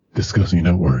Discussing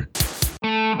Network.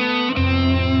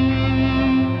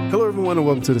 Hello, everyone, and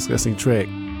welcome to Discussing Trek.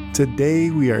 Today,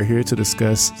 we are here to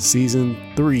discuss Season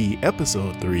 3,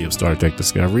 Episode 3 of Star Trek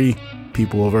Discovery,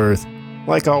 People of Earth.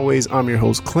 Like always, I'm your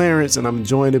host, Clarence, and I'm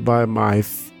joined by my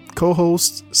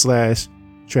co-hosts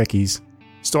 / Trekkies,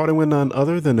 starting with none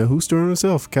other than the Whoster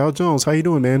himself, Cal Jones. How you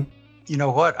doing, man? You know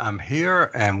what? I'm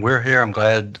here, and we're here. I'm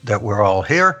glad that we're all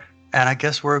here, and I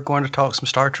guess we're going to talk some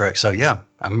Star Trek. So, yeah,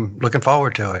 I'm looking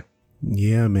forward to it.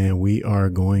 Yeah, man, we are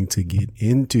going to get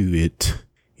into it.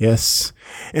 Yes.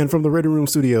 And from the Ready Room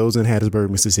Studios in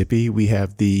Hattiesburg, Mississippi, we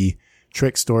have the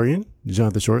Trek historian,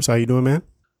 Jonathan Shorts. How you doing, man?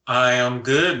 I am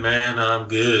good, man. I'm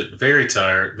good. Very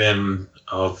tired. Been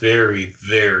a very,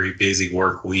 very busy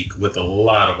work week with a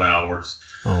lot of hours.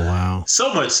 Oh, wow.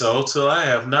 So much so I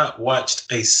have not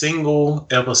watched a single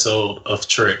episode of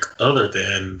Trek other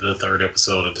than the third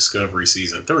episode of Discovery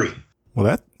Season 3. Well,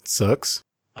 that sucks.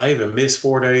 I even missed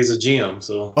 4 days of gym.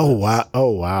 So. Oh, wow.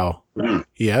 Oh, wow.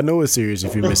 Yeah, I know it's serious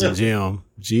if you're missing gym.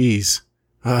 Jeez.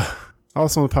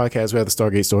 Also on the podcast, we have the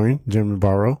Stargate historian, Jeremy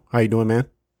Barrow. How you doing, man?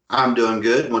 I'm doing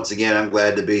good. Once again, I'm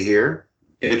glad to be here.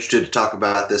 Interested to talk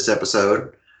about this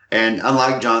episode. And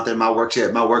unlike Jonathan, my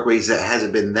work week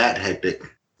hasn't been that hectic.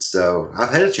 So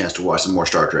I've had a chance to watch some more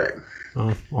Star Trek.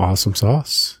 Oh, awesome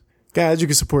sauce. Guys, you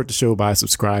can support the show by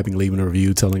subscribing, leaving a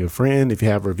review, telling a friend. If you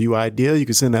have a review idea, you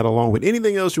can send that along with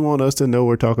anything else you want us to know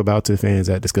or talk about to fans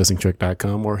at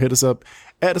discussingtrek.com, or hit us up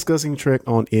at Discussing Trek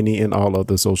on any and all of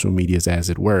the social medias, as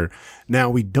it were. Now,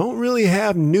 we don't really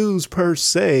have news per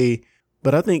se,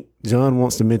 but I think John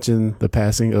wants to mention the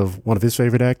passing of one of his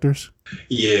favorite actors.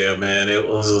 Yeah, man, it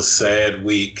was a sad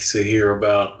week to hear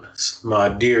about my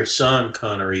dear Sean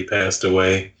Connery passed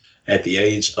away at the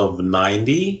age of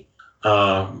 90.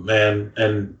 Man,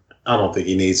 and I don't think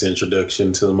he needs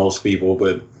introduction to most people,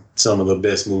 but some of the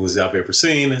best movies I've ever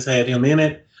seen has had him in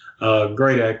it.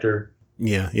 Great actor.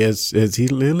 Yeah, yes, he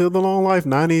lived a long life.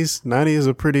 90 is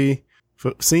a pretty,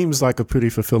 seems like a pretty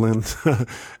fulfilling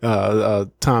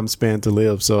time span to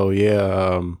live. So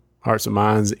yeah, hearts and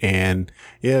minds, and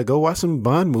yeah, go watch some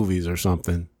Bond movies or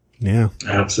something. Yeah,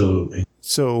 absolutely.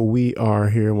 So we are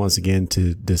here once again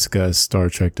to discuss Star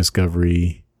Trek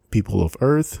Discovery, People of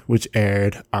Earth, which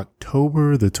aired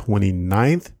October the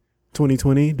 29th,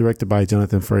 2020, directed by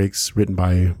Jonathan Frakes, written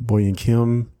by Boyan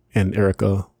Kim and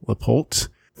Erica Lapolt.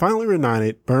 Finally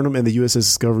reunited, Burnham and the U.S.S.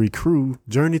 Discovery crew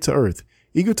journey to Earth,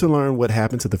 eager to learn what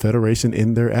happened to the Federation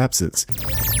in their absence.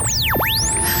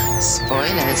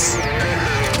 Spoilers.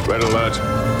 Red alert.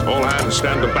 All hands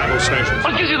stand to battle station.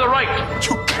 What gives you the right?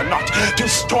 You cannot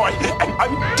destroy an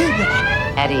idea.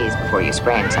 At ease before you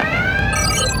sprain something.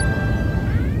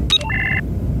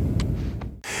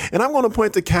 And I'm going to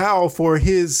point to Cal for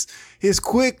his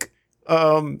quick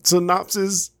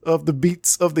synopsis of the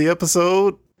beats of the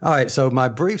episode. All right, so my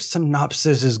brief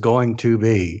synopsis is going to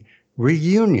be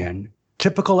reunion,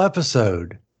 typical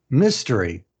episode,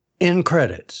 mystery, end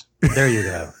credits. There you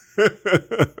go.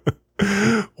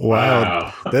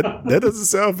 Wow. That doesn't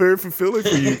sound very fulfilling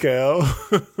for you, Cal.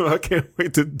 I can't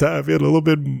wait to dive in a little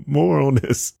bit more on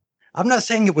this. I'm not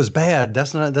saying it was bad.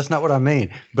 That's not what I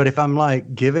mean. But if I'm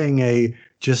like giving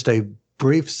just a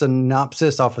brief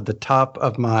synopsis off of the top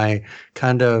of my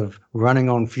kind of running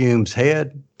on fumes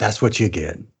head, that's what you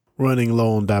get. Running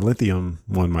low on dilithium,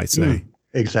 one might say.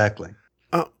 Exactly.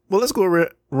 Well, let's go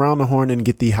around the horn and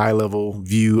get the high-level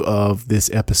view of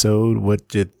this episode.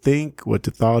 What you think, what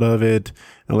you thought of it.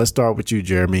 And let's start with you,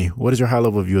 Jeremy. What is your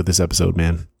high-level view of this episode,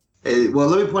 man? Well,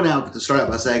 let me point out to start out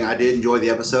by saying I did enjoy the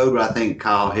episode, but I think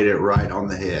Kyle hit it right on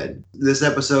the head. This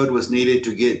episode was needed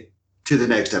to get to the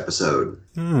next episode.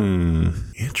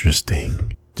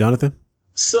 Interesting. Jonathan?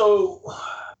 So,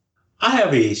 I have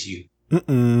an issue.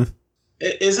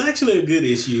 It's actually a good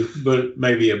issue, but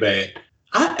maybe a bad.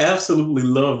 I absolutely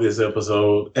love this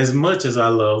episode as much as I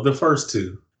love the first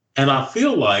two. And I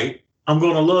feel like I'm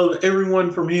going to love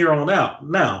everyone from here on out.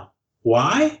 Now,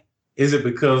 why? Is it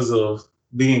because of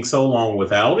being so long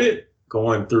without it,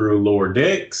 going through lower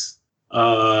decks?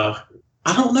 I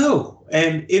don't know.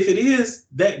 And if it is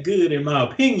that good, in my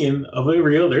opinion, of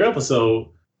every other episode,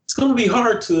 it's going to be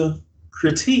hard to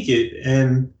critique it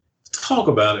and talk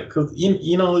about it. Because,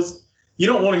 you know, you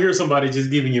don't want to hear somebody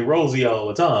just giving you rosy all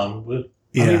the time. But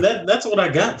yeah. I mean, that's what I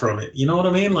got from it. You know what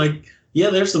I mean? Like, yeah,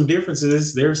 there's some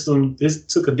differences. This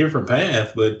took a different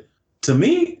path. But to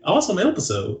me, awesome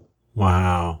episode.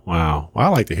 Wow. Well, I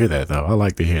like to hear that, though. I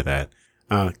like to hear that.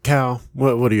 Cal,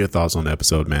 what are your thoughts on the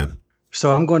episode, man?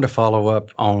 So I'm going to follow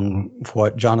up on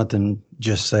what Jonathan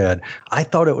just said. I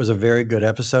thought it was a very good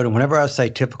episode. And whenever I say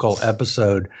typical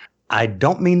episode, I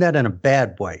don't mean that in a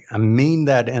bad way. I mean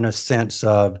that in a sense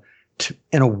of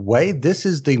in a way, this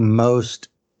is the most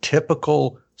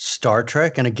typical Star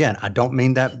Trek. And again, I don't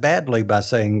mean that badly by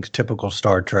saying typical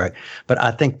Star Trek, but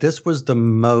I think this was the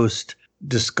most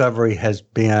Discovery has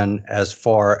been as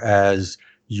far as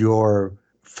your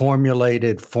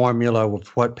formulated formula with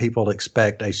what people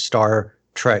expect a Star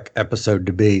Trek episode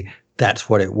to be. That's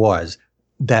what it was.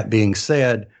 That being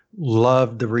said,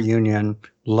 loved the reunion,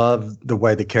 loved the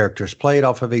way the characters played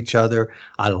off of each other.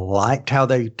 I liked how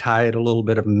they tied a little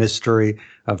bit of mystery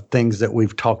of things that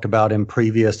we've talked about in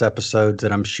previous episodes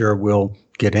that I'm sure we'll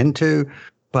get into.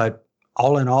 But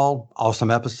all in all,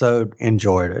 awesome episode.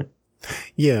 Enjoyed it.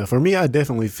 Yeah, for me, I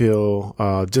definitely feel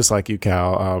just like you,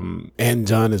 Cal, and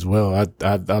John as well.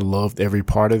 I loved every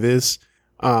part of this.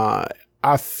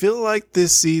 I feel like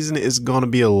this season is going to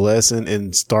be a lesson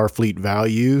in Starfleet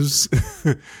values,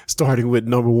 starting with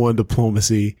number 1,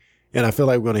 diplomacy. And I feel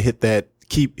like we're going to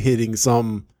keep hitting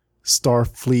some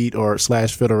Starfleet or /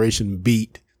 Federation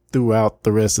beat throughout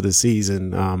the rest of the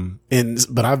season.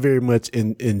 But I very much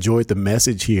enjoyed the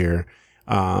message here.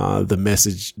 The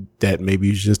message that maybe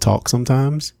you should just talk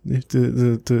sometimes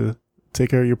to take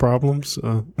care of your problems.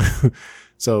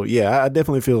 So yeah, I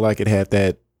definitely feel like it had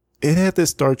this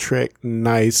Star Trek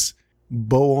nice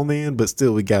bow on the end, but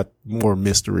still we got more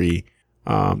mystery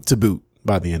to boot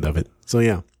by the end of it. So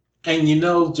yeah. And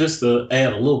just to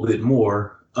add a little bit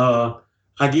more,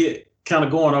 I get kind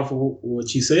of going off of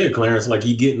what you said, Clarence, like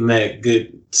you getting that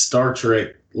good Star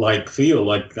Trek like feel,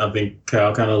 like I think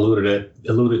Kyle kind of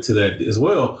alluded to that as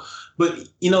well. But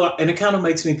and it kind of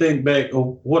makes me think back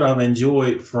of what I've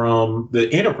enjoyed from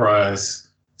the Enterprise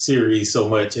series so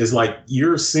much is like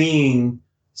you're seeing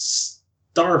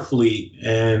Starfleet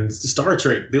and Star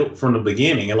Trek built from the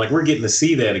beginning, and like we're getting to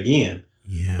see that again.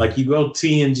 Yeah. Like you go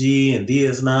TNG and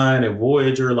DS9 and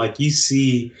Voyager, like you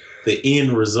see the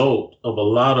end result of a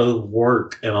lot of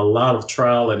work and a lot of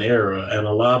trial and error and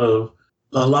a lot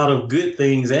of good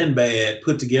things and bad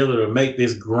put together to make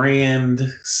this grand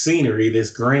scenery, this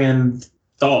grand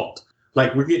thought.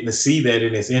 Like we're getting to see that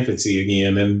in its infancy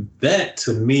again. And that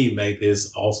to me made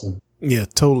this awesome. Yeah,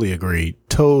 totally agreed.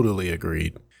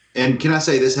 And can I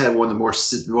say this had one of the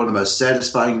most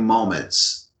satisfying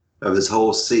moments of this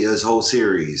whole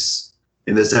series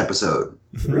in this episode,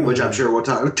 which I'm sure we'll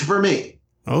talk for me.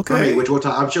 Okay. For me, which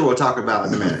I'm sure we'll talk about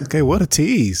in a minute. Okay, what a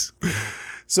tease.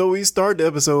 So we start the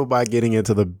episode by getting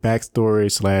into the backstory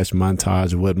 /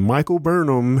 montage of what Michael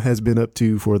Burnham has been up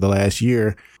to for the last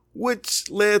year, which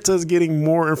led to us getting a little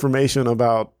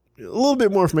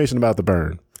bit more information about the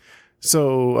burn.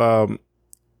 So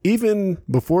even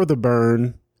before the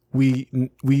burn, we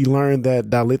learned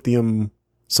that dilithium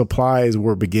supplies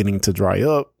were beginning to dry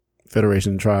up.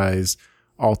 Federation tries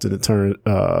alternate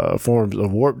forms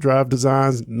of warp drive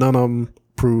designs. None of them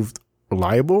proved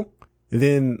reliable. And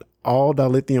then all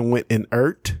dilithium went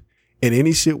inert, and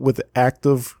any ship with an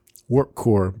active warp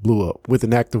core blew up.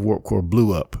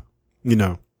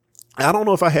 I don't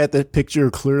know if I had that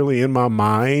picture clearly in my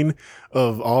mind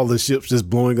of all the ships just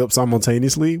blowing up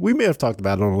simultaneously. We may have talked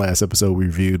about it on the last episode we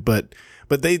reviewed, but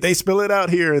they spell it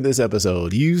out here in this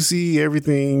episode. You see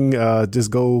everything just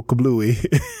go kablooey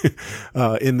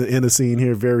in the scene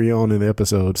here very on in the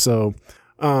episode. So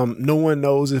no one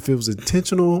knows if it was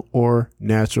intentional or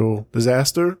natural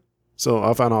disaster. So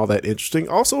I found all that interesting.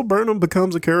 Also, Burnham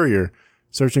becomes a courier,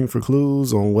 searching for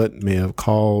clues on what may have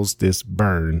caused this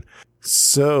burn.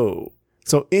 So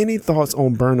any thoughts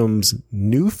on Burnham's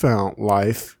newfound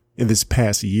life in this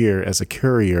past year as a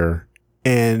courier?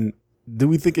 And do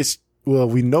we think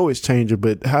we know it's changed her,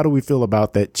 but how do we feel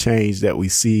about that change that we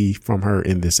see from her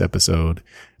in this episode?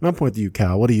 And I'm pointing to you,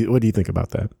 Cal. What do you think about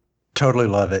that? Totally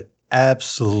love it.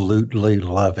 Absolutely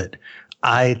love it.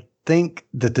 I think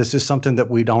that this is something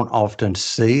that we don't often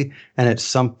see, and it's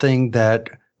something that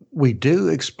we do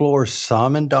explore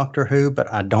some in Doctor Who,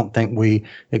 but I don't think we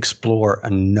explore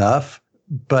enough.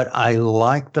 But I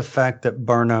like the fact that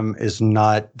Burnham is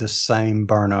not the same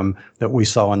Burnham that we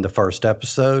saw in the first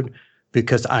episode,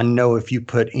 because I know if you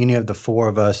put any of the four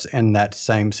of us in that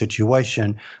same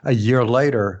situation a year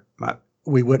later,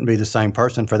 we wouldn't be the same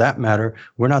person. For that matter,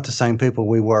 we're not the same people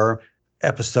we were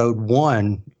episode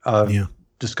 1 of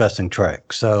discussing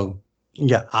Trek. So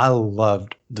yeah, I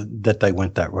loved that they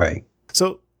went that way.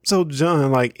 So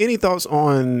John, like, any thoughts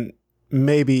on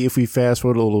maybe if we fast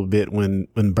forward a little bit when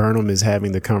Burnham is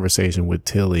having the conversation with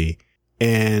Tilly,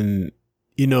 and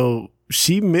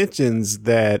she mentions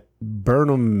that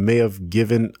Burnham may have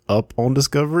given up on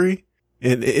Discovery,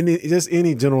 and just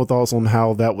any general thoughts on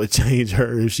how that would change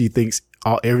her if she thinks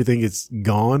everything is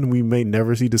gone, we may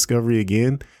never see Discovery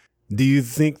again. Do you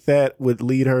think that would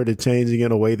lead her to changing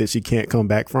in a way that she can't come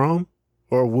back from?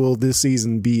 or will this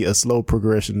season be a slow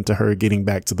progression to her getting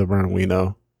back to the Burnham we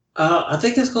know? I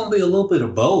think it's going to be a little bit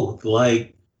of both.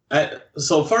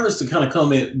 So first, to kind of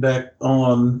comment back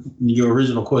on your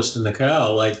original question to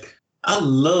Kyle, I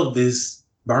love this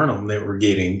Burnham that we're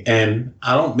getting, and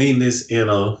I don't mean this in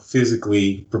a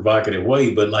physically provocative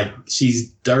way, but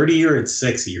she's dirtier and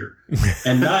sexier,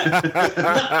 and not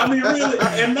I mean, really,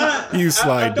 and not you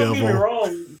slide don't devil. get me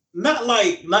wrong, not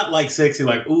like sexy,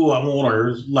 ooh, I want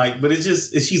her, but it's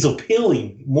just she's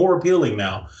appealing, more appealing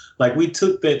now. We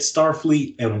took that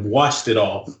Starfleet and washed it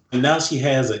off, and now she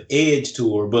has an edge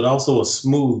to her, but also a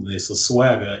smoothness, a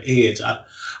swagger, edge.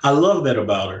 I love that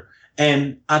about her.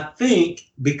 And I think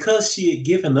because she had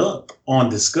given up on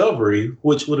Discovery,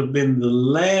 which would have been the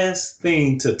last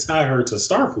thing to tie her to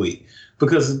Starfleet,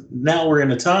 because now we're in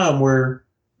a time where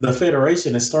the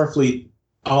Federation and Starfleet,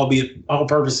 albeit all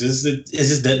purposes, it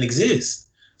just doesn't exist.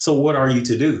 So what are you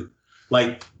to do?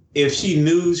 If she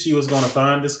knew she was going to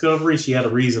find Discovery, she had a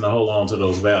reason to hold on to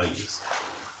those values.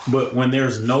 But when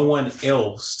there's no one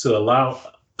else to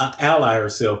ally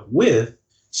herself with,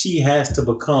 she has to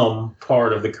become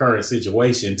part of the current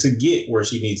situation to get where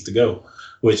she needs to go,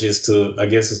 which is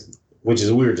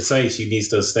weird to say, she needs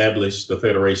to establish the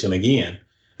Federation again.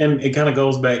 And it kind of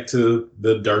goes back to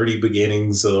the dirty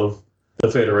beginnings of the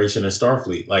Federation and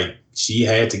Starfleet. She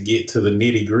had to get to the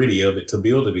nitty gritty of it to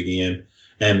build it again.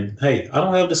 And hey, I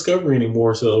don't have Discovery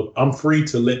anymore, so I'm free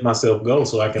to let myself go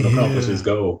so I can accomplish this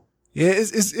goal. Yeah,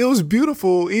 it was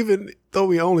beautiful, even though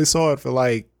we only saw it for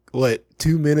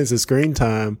 2 minutes of screen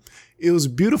time. It was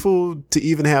beautiful to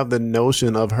even have the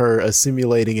notion of her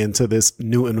assimilating into this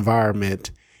new environment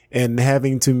and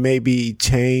having to maybe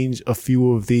change a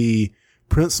few of the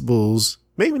principles,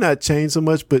 maybe not change so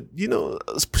much, but,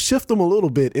 shift them a little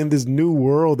bit in this new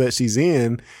world that she's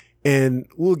in. And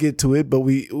we'll get to it, but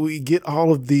we get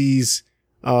all of these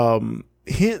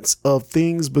hints of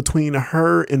things between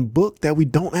her and Book that we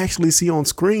don't actually see on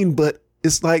screen, but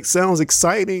it's sounds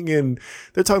exciting, and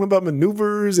they're talking about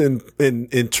maneuvers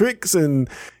and tricks, and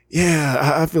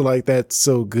yeah, I feel like that's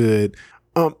so good.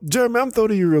 Jeremy, I'm throwing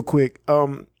to you real quick.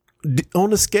 On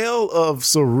the scale of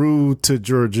Saru to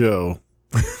Giorgio,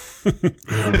 this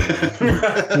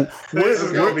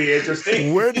is gonna be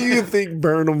interesting. Where do you think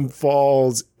Burnham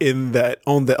falls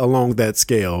along that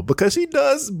scale? Because she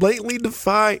does blatantly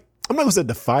defy. I'm not gonna say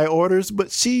defy orders,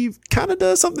 but she kind of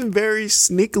does something very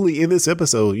sneakily in this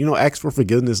episode. Asks for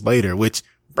forgiveness later, which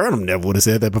Burnham never would have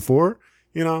said that before.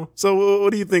 So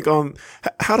what do you think on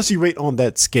how does she rate on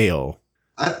that scale?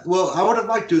 I would have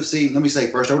liked to have seen. Let me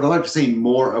say first, I would have liked to see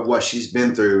more of what she's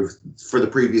been through for the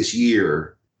previous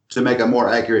year to make a more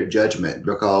accurate judgment,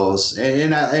 because I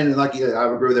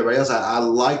agree with everybody else. I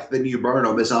like the new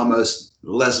Burnham. It's almost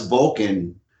less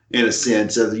Vulcan in a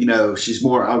sense of, she's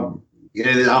more, and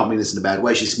I don't mean this in a bad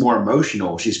way. She's more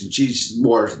emotional. She's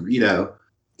more,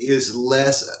 is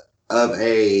less of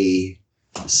a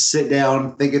sit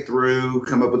down, think it through,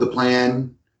 come up with a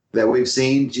plan that we've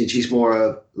seen. She's more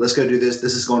of, let's go do this.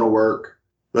 This is going to work.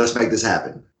 Let's make this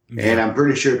happen. Yeah. And I'm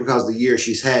pretty sure because of the year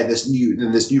she's had in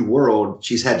this new world,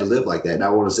 she's had to live like that. And I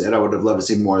would have loved to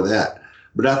see more of that.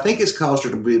 But I think it's caused her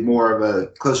to be more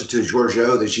of closer to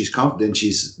Giorgio than she's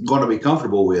going to be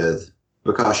comfortable with,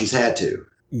 because she's had to.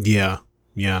 Yeah.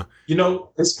 Yeah.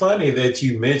 It's funny that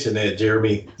you mentioned that,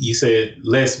 Jeremy. You said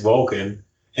less Vulcan.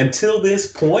 Until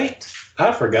this point,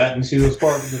 I've forgotten she was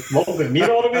part of the Vulcan. You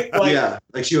know what I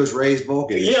mean? She was raised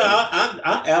Vulcan. Yeah,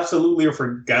 I absolutely have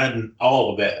forgotten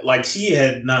all of that. She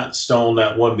had not shown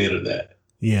that one bit of that.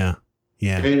 Yeah.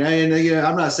 Yeah. And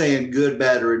I'm not saying good,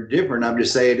 bad, or indifferent. I'm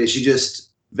just saying that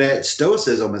that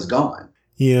stoicism is gone.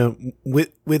 Yeah.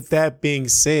 With that being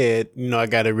said, I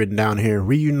got it written down here: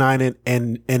 reunited,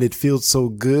 and it feels so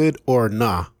good, or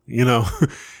nah.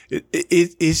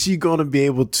 Is she going to be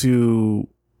able to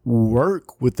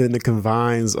work within the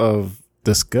confines of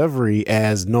Discovery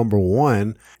as number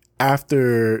one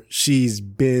after she's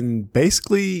been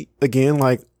basically, again,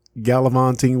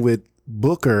 gallivanting with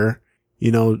Booker,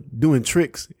 doing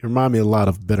tricks? It reminds me a lot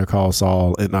of Better Call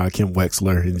Saul and Kim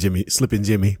Wexler and Slippin'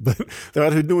 Jimmy, but they're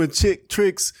out here doing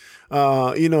tricks,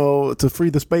 to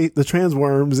free the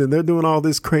transworms, and they're doing all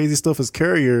this crazy stuff as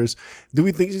carriers. Do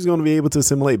we think she's going to be able to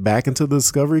assimilate back into the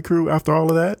Discovery crew after all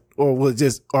of that? Or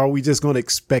are we just going to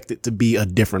expect it to be a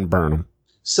different Burnham?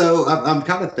 So I'm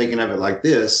kind of thinking of it like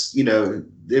this,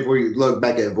 if we look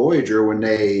back at Voyager, when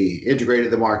they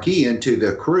integrated the Maquis into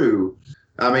the crew,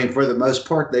 I mean, for the most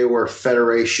part, they were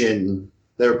Federation.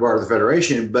 They were part of the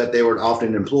Federation, but they would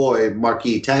often employ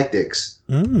Maquis tactics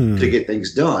to get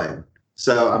things done.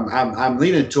 So I'm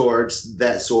leaning towards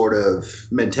that sort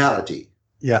of mentality.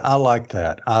 Yeah, I like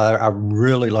that. I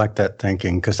really like that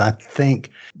thinking because I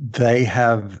think they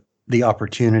have the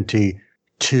opportunity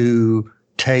to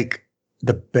take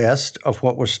the best of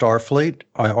what was Starfleet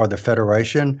or the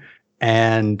Federation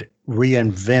and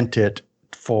reinvent it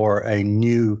for a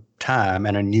new time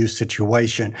and a new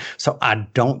situation. So I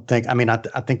don't think, I mean, I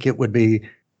think it would be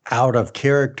out of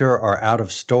character or out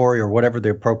of story or whatever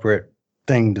the appropriate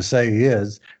thing to say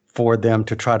is for them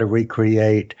to try to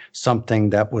recreate something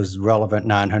that was relevant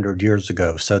 900 years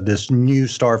ago. So this new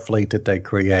Starfleet that they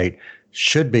create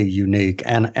should be unique.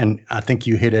 And I think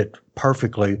you hit it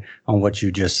perfectly on what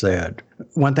you just said.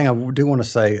 One thing I do want to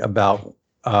say about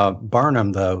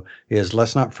Burnham, though, is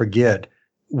let's not forget,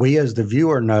 we as the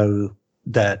viewer know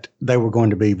that they were going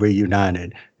to be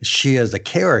reunited. She as a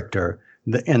character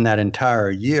in that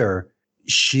entire year,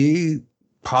 she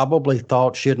probably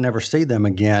thought she'd never see them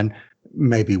again,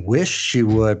 maybe wish she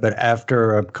would, but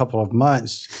after a couple of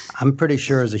months, I'm pretty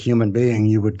sure as a human being,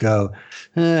 you would go,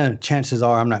 chances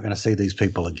are I'm not going to see these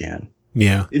people again.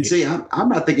 Yeah. And see, I'm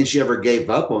not thinking she ever gave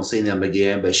up on seeing them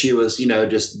again, but she was,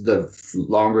 just the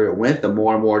longer it went, the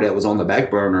more and more that was on the back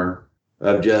burner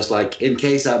of just like, in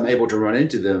case I'm able to run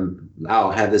into them,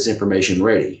 I'll have this information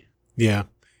ready. Yeah.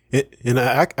 And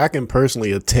I can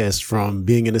personally attest from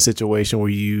being in a situation where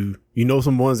you know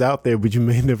someone's out there, but you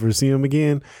may never see them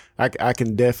again. I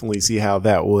can definitely see how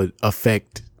that would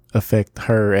affect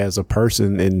her as a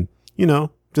person, and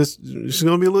just she's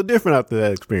gonna be a little different after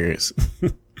that experience.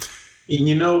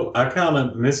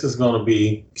 This is gonna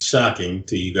be shocking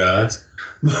to you guys,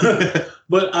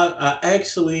 but I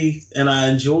actually, and I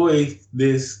enjoy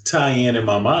this tie-in in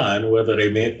my mind, whether they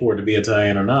meant for it to be a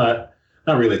tie-in or not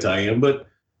really a tie-in, but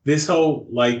this whole,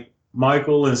 like,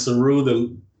 Michael and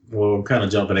Saru, I'm kind of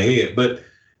jumping ahead, but,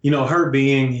 her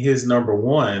being his number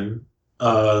one,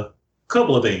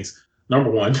 couple of things. Number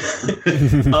one,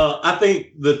 I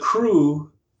think the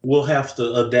crew will have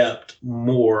to adapt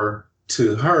more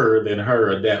to her than her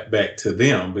adapt back to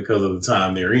them because of the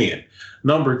time they're in.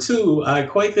 Number two, I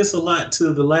equate this a lot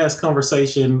to the last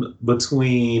conversation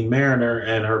between Mariner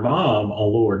and her mom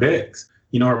on Lower Decks.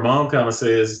 Her mom kind of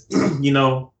says,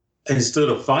 instead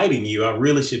of fighting you, I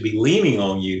really should be leaning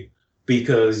on you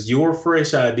because your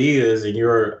fresh ideas and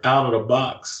your out of the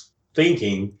box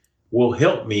thinking will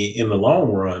help me in the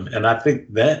long run. And I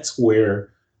think that's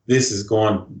where this is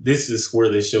going. This is where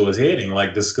this show is heading.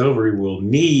 Like, Discovery will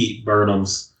need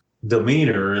Burnham's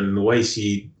demeanor and the way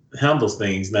she handles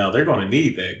things. Now they're going to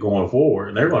need that going forward,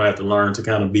 and they're going to have to learn to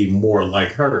kind of be more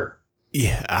like her.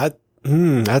 Yeah, I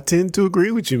tend to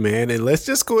agree with you, man. And let's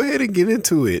just go ahead and get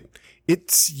into it.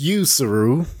 It's you,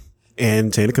 Saru,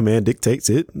 and Chain of Command dictates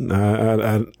it.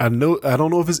 I know, I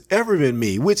don't know if it's ever been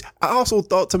me, which I also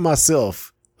thought to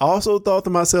myself, I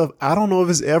don't know if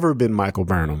it's ever been Michael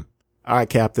Burnham. All right,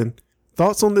 Captain.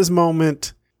 Thoughts on this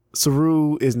moment?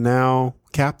 Saru is now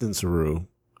Captain Saru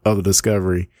of the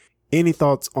Discovery. Any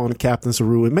thoughts on Captain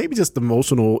Saru and maybe just the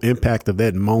emotional impact of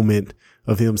that moment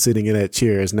of him sitting in that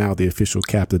chair as now the official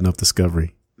captain of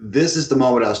Discovery? This is the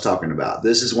moment I was talking about.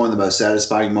 This is one of the most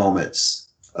satisfying moments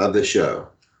of the show,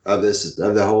 of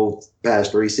the whole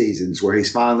past 3 seasons, where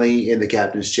he's finally in the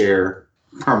captain's chair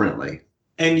permanently.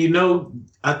 And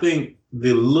I think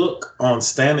the look on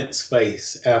Stamets'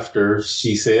 face after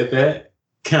she said that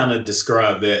kind of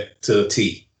described that to a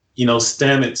T.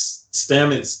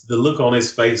 Stamets, the look on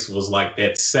his face was like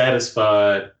that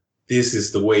satisfied, this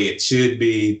is the way it should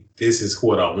be, this is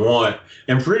what I want.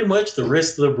 And pretty much the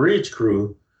rest of the bridge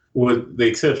crew, with the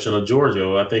exception of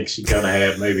Giorgio, I think she kind of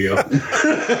had maybe a...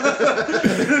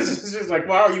 She's like,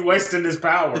 why are you wasting this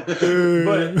power?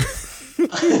 But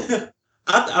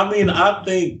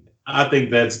I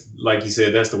think that's, like you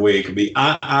said, that's the way it could be.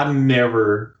 I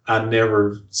never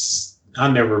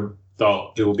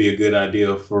thought it would be a good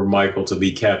idea for Michael to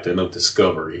be captain of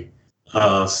Discovery.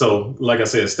 So, like I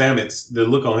said, Stamets, the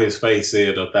look on his face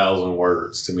said 1,000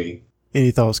 words to me.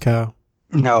 Any thoughts, Kyle?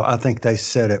 No, I think they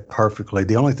said it perfectly.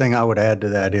 The only thing I would add to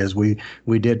that is we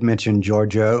did mention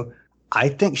Giorgio. I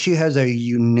think she has a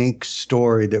unique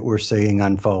story that we're seeing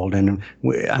unfold, and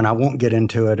I won't get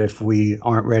into it if we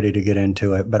aren't ready to get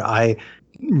into it, but I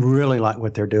really like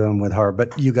what they're doing with her.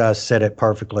 But you guys said it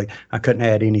perfectly. I couldn't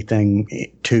add anything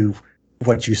to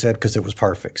what you said because it was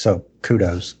perfect. So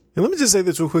kudos. And let me just say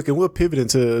this real quick, and we'll pivot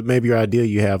into maybe your idea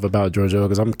you have about Giorgio,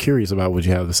 because I'm curious about what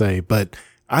you have to say. But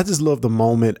I just love the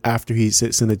moment after he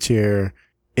sits in the chair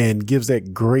and gives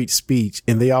that great speech,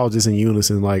 and they all just in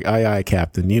unison, like, aye, aye,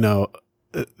 Captain.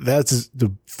 That's just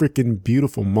the freaking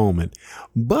beautiful moment.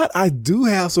 But I do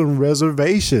have some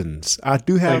reservations.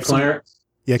 Clarence,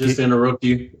 Yeah, just to interrupt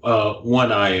you.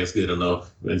 One eye is good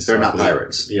enough. They're not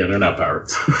pirates. Yeah, they're not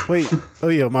pirates. Wait. Oh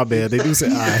yeah, my bad. They do say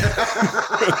I.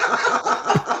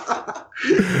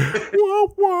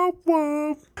 Womp, womp,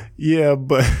 womp. Yeah,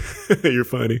 but you're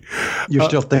funny. You're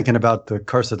still thinking about the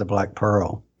Curse of the Black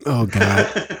Pearl. Oh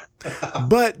God.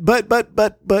 But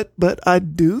I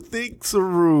do think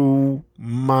Saru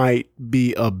might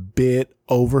be a bit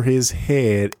over his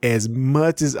head, as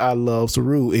much as I love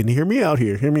Saru. And hear me out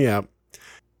here. Hear me out.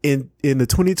 In the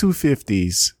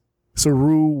 2250s,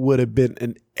 Saru would have been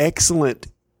an excellent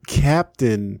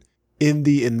captain in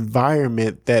the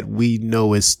environment that we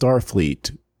know as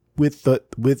Starfleet, with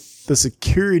the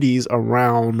securities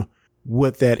around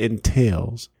what that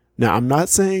entails. Now, I'm not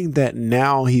saying that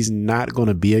now he's not going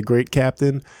to be a great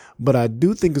captain, but I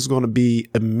do think it's going to be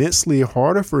immensely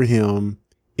harder for him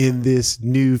in this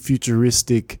new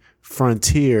futuristic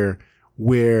frontier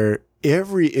where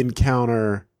every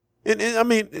encounter, and I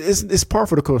mean, it's par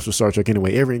for the course of Star Trek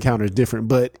anyway. Every encounter is different,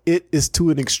 but it is to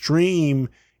an extreme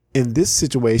in this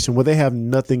situation where they have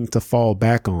nothing to fall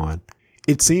back on.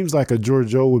 It seems like a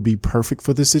Giorgio would be perfect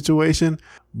for this situation,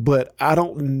 but I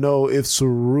don't know if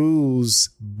Saru's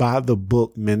by the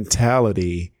book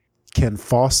mentality can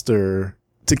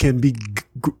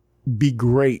be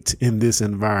great in this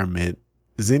environment.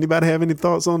 Does anybody have any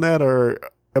thoughts on that, or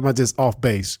am I just off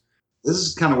base? This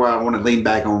is kind of where I want to lean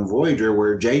back on Voyager,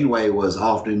 where Janeway was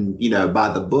often, by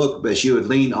the book, but she would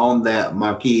lean on that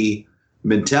Maquis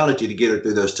mentality to get her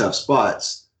through those tough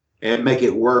spots and make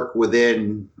it work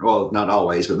within, well, not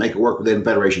always, but make it work within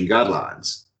Federation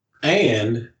guidelines.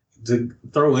 And to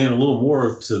throw in a little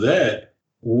more to that,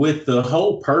 with the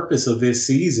whole purpose of this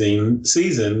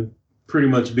season pretty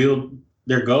much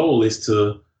their goal is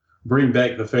to bring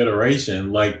back the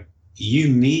Federation. Like, you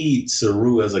need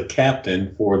Saru as a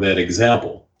captain for that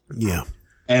example. Yeah.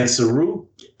 And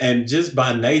just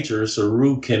by nature,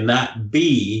 Saru cannot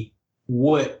be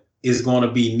what is going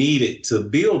to be needed to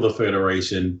build the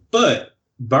Federation, but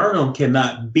Burnham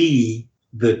cannot be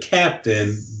the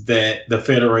captain that the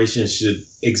Federation should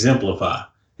exemplify,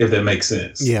 if that makes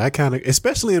sense. Yeah, I kind of,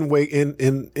 especially in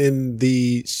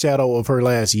the shadow of her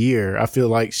last year, I feel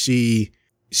like she's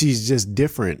just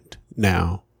different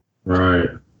now. Right.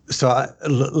 So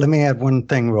let me add one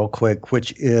thing real quick,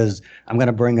 which is I'm going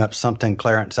to bring up something,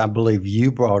 Clarence, I believe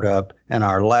you brought up in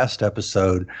our last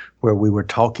episode where we were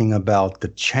talking about the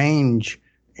change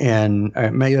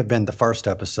it may have been the first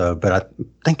episode, but I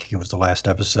think it was the last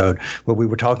episode where we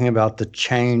were talking about the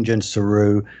change in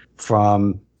Saru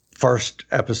from first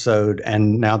episode,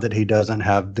 and now that he doesn't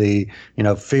have the,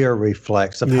 fear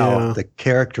reflex of how the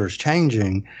character is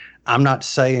changing. I'm not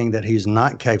saying that he's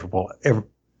not capable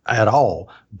at all,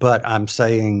 but I'm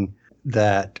saying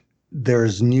that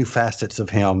there's new facets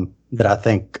of him that I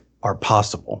think are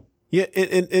possible. Yeah,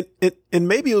 and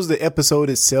maybe it was the episode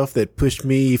itself that pushed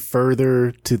me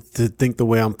further to think the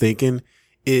way I'm thinking.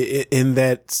 In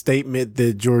that statement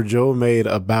that Giorgio made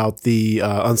about the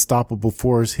unstoppable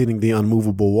force hitting the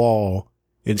unmovable wall,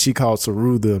 and she called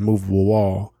Saru the unmovable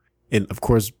wall. And of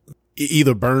course,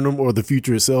 either Burnham or the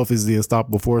future itself is the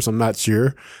unstoppable force. I'm not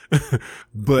sure,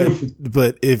 but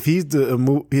if he's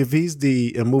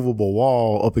the immovable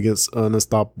wall up against an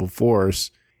unstoppable force,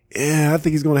 yeah, I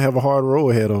think he's going to have a hard road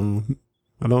ahead of him.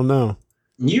 I don't know.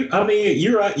 You're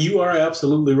right. You are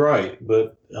absolutely right.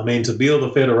 But I mean, to build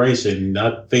a Federation,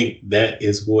 I think that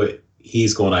is what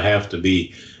he's going to have to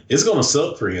be. It's going to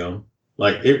suck for him.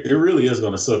 Like it really is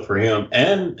going to suck for him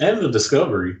and the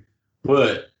Discovery.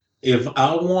 But if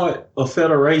I want a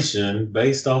Federation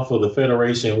based off of the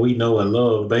Federation we know and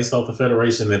love, based off the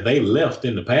Federation that they left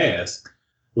in the past,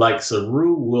 like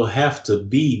Saru will have to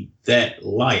be that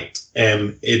light,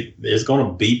 and it's going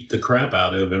to beat the crap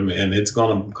out of him, and it's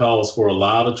going to cause for a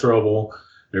lot of trouble.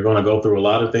 They're going to go through a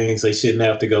lot of things they shouldn't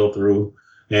have to go through.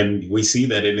 And we see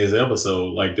that in this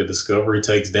episode, like the Discovery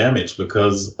takes damage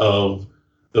because of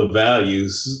the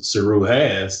values Saru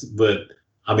has. But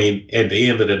I mean, at the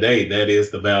end of the day, that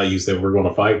is the values that we're going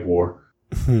to fight for.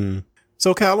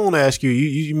 So, Kyle, I want to ask you,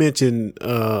 you mentioned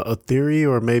a theory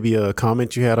or maybe a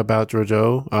comment you had about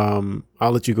Giorgio.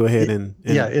 I'll let you go ahead and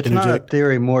yeah, it's interject. not a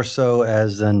theory, more so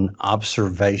as an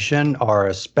observation or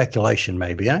a speculation,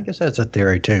 maybe. I guess that's a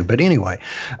theory too. But anyway,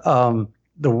 the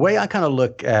way I kind of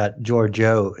look at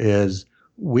Giorgio is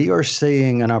we are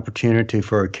seeing an opportunity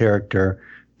for a character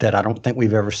that I don't think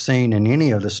we've ever seen in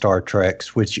any of the Star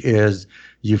Treks, which is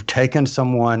you've taken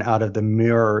someone out of the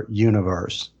mirror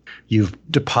universe. You've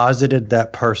deposited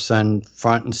that person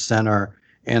front and center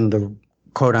in the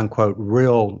quote unquote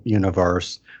real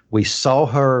universe. We saw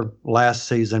her last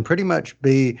season pretty much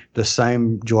be the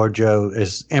same Giorgio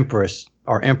as Empress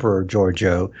or Emperor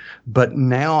Giorgio. But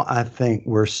now I think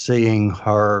we're seeing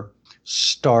her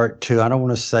start to, I don't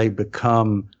want to say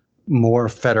become more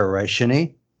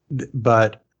Federation-y,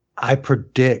 but I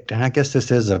predict, and I guess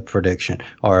this is a prediction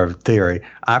or a theory,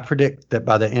 I predict that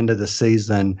by the end of the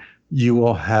season, you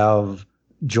will have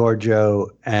Giorgio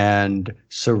and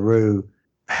Saru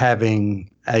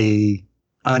having a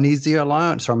uneasy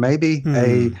alliance, or maybe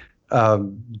a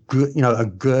good, a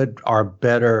good or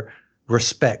better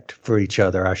respect for each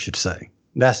other, I should say.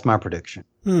 That's my prediction.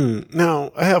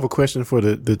 Now, I have a question for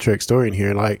the Trek historian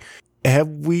here. Like, have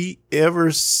we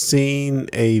ever seen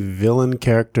a villain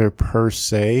per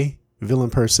se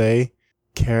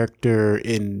character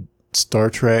in Star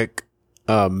Trek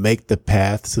make the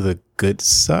path to the good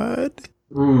side?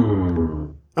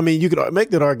 I mean, you could make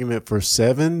that argument for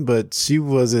Seven, but she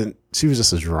was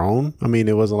just a drone. I mean,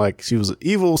 it wasn't like she was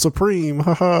evil supreme.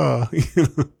 Haha.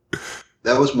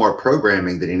 That was more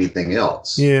programming than anything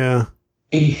else. Yeah.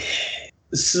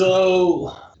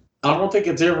 So I don't think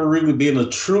it's ever really been a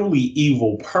truly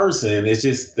evil person. It's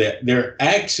just that their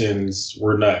actions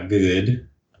were not good,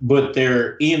 but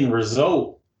their end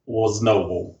result was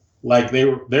noble. Like they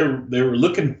were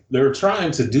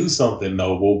trying to do something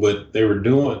noble, but they were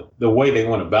doing the way they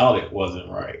went about it wasn't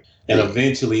right. And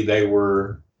eventually they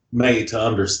were made to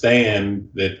understand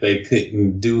that they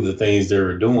couldn't do the things they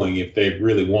were doing if they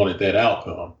really wanted that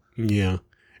outcome. Yeah.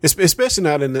 Especially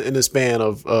not in the span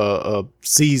of a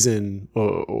season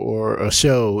or a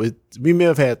show. We may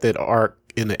have had that arc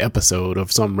in an episode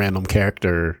of some random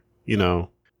character,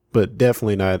 but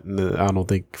definitely not. I don't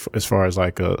think as far as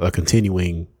like a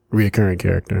continuing reoccurring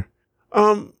character.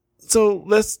 So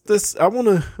I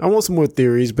want some more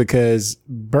theories, because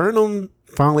Burnham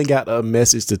finally got a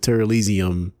message to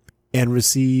Terrelysium and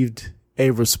received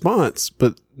a response,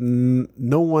 but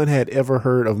no one had ever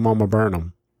heard of Mama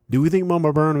Burnham. Do we think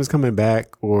Mama Burnham is coming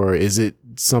back, or is it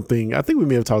something? I think we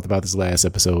may have talked about this last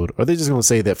episode. Or are they just going to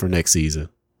say that for next season?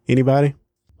 Anybody?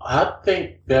 I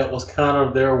think that was kind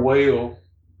of their way of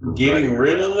getting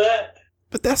rid of that.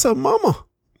 But that's her mama.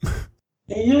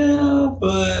 Yeah,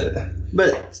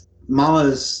 but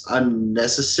Mama's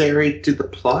unnecessary to the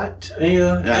plot.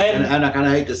 Yeah, and I kind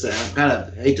of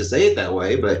hate to say it that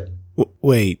way, but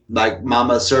wait, like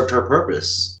Mama served her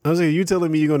purpose. I was like, you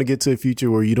telling me you're going to get to a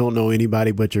future where you don't know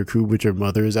anybody but your crew, but your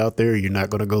mother is out there? You're not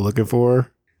going to go looking for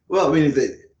her? Well, I mean,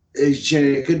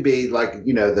 it could be like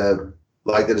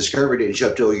the Discovery didn't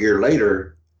show up till a year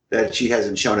later, that she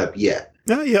hasn't shown up yet.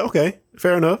 Yeah, okay,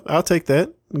 fair enough. I'll take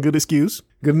that. Good excuse.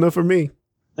 Good enough for me.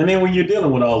 And then when you're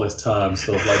dealing with all this time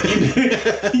stuff,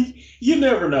 like you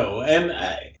never know. And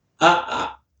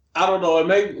I don't know.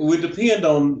 It would depend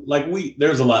on,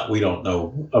 there's a lot we don't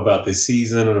know about this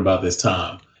season and about this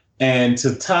time. And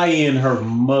to tie in her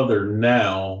mother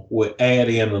now would add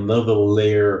in another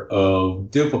layer of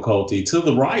difficulty to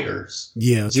the writers.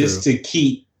 Yeah, just true.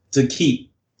 to keep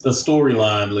the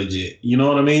storyline legit. You know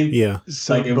what I mean? Yeah.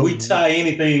 Like if we tie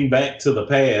anything back to the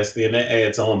past, then that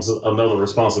adds on another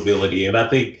responsibility. And I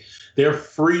think their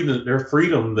freedom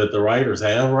that the writers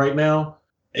have right now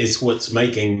is what's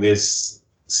making this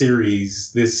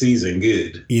season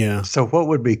good. Yeah. So what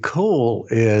would be cool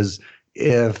is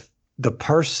if the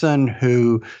person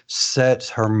who sets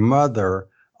her mother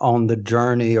on the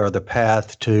journey or the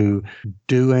path to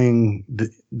doing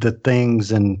the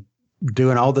things and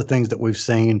doing all the things that we've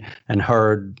seen and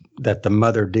heard that the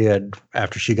mother did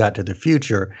after she got to the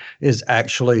future is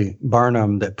actually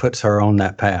Burnham that puts her on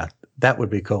that path. That would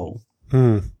be cool.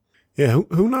 Yeah,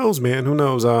 who knows, man? Who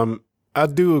knows? I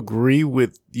do agree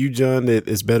with you, John, that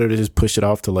it's better to just push it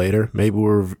off to later. Maybe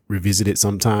we'll revisit it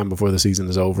sometime before the season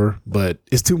is over, but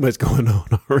it's too much going on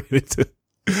already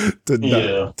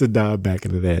to dive back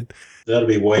into that. That'll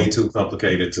be way too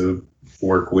complicated to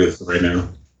work with right now.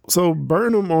 So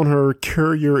Burnham, on her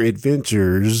courier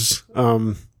adventures,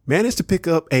 managed to pick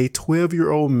up a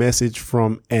 12-year-old message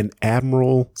from an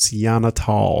Admiral Sienna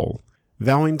Tall,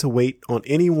 vowing to wait on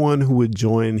anyone who would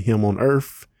join him on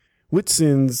Earth, which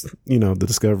sends, the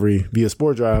Discovery via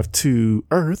spore drive to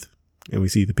Earth, and we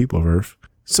see the people of Earth.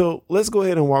 So let's go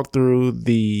ahead and walk through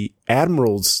the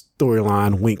Admiral's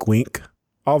storyline, wink, wink,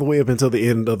 all the way up until the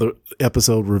end of the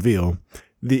episode reveal.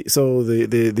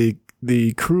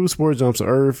 The crew spore jumps to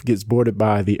Earth, gets boarded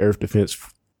by the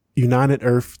United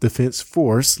Earth Defense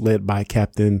Force, led by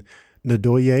Captain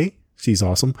Ndoye. She's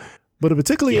awesome. But a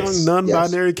particularly young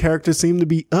non-binary character seemed to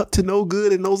be up to no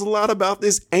good and knows a lot about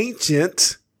this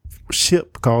ancient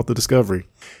ship called the Discovery.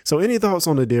 So any thoughts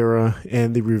on Nadira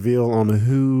and the reveal on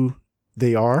who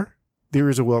they are?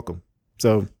 Theories are welcome.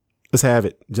 So let's have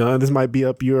it. John, this might be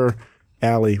up your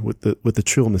alley with the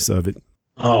trillness of it.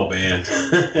 Oh, man.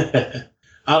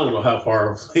 I don't know how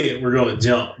far ahead we're going to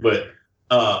jump, but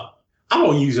I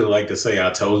don't usually like to say I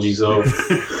told you so.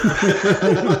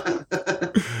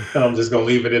 I'm just going to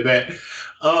leave it at that.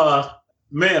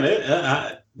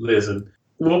 Man, listen.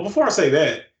 Well, before I say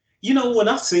that, when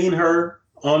I seen her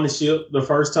on the ship the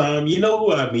first time, you know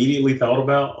who I immediately thought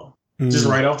about? Just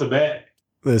right off the bat?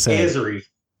 Ezri.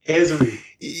 Ezri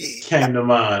came to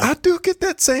mind. I do get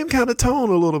that same kind of tone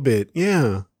a little bit.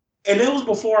 Yeah. And that was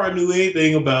before I knew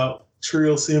anything about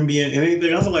Trill Symbiont and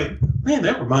anything. I was like, man,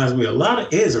 that reminds me a lot of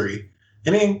Ezri.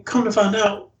 And then come to find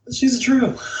out, she's a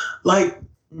Trill. Like,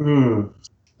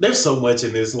 there's so much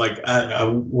in this. Like,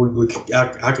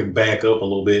 I could back up a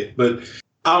little bit, but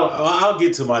I'll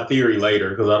get to my theory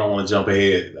later because I don't want to jump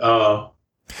ahead.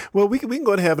 Well, we can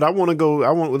go ahead and have it.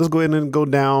 Let's go ahead and go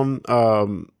down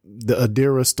the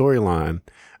Adira storyline.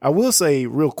 I will say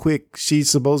real quick, she's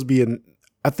supposed to be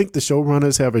I think the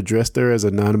showrunners have addressed her as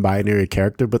a non-binary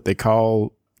character, but they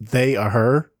call they or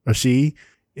her or she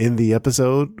in the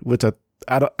episode, which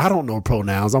I don't know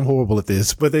pronouns. I'm horrible at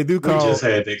this, but they do call. We just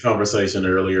had that conversation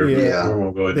earlier. Yeah, we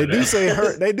won't go into they do say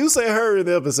her. They do say her in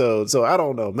the episode, so I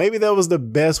don't know. Maybe that was the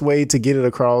best way to get it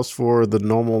across for the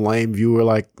normal lame viewer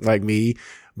like me.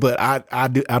 But I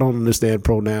don't understand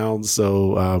pronouns,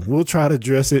 so we'll try to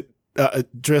dress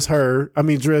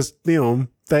them,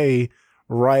 they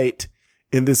right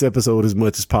in this episode as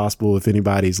much as possible. If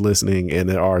anybody's listening and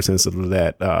they are sensitive to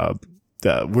that,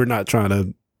 we're not trying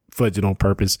to fudge it on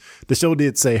purpose. The show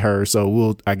did say her,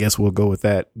 so I guess we'll go with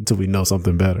that until we know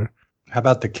something better. How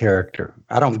about the character?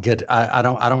 I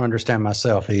don't understand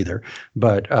myself either,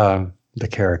 but the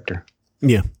character.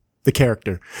 Yeah. The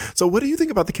character. So what do you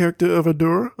think about the character of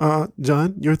Adira?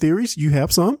 John, your theories? You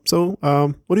have some. So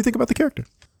what do you think about the character?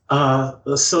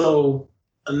 So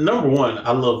number one,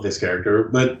 I love this character,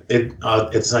 but at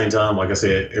the same time, like I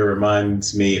said, it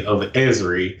reminds me of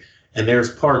Ezri, and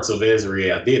there's parts of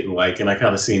Ezri I didn't like, and I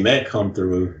kind of seen that come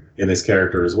through in this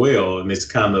character as well. And it's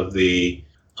kind of the,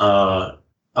 I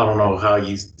don't know how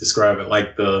you describe it,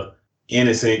 like the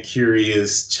innocent,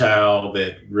 curious child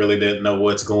that really didn't know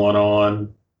what's going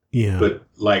on. Yeah. But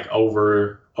like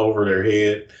over their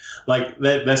head. Like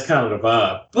that's kind of the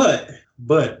vibe.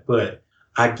 But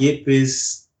I get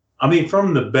this. I mean,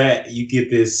 from the bat, you get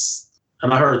this,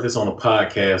 and I heard this on a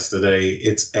podcast today.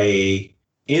 It's a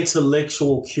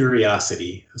intellectual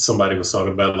curiosity. Somebody was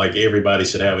talking about like everybody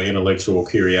should have an intellectual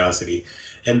curiosity.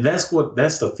 And that's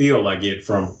the feel I get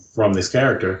from this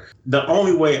character. The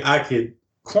only way I could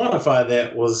quantify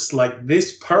that was like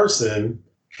this person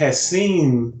has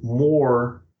seen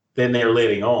more than they're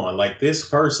letting on. Like this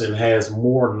person has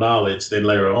more knowledge than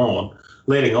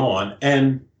letting on.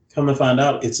 And come to find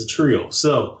out it's a trio.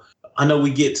 So I know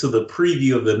we get to the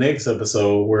preview of the next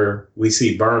episode where we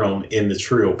see Burnham in the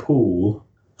trio pool.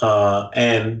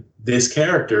 And this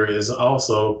character is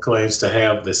also claims to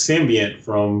have the symbiont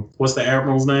from, what's the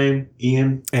Admiral's name,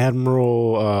 Ian?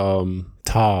 Admiral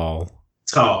Tal.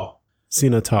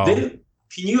 Sina Tal. Can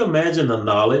you imagine the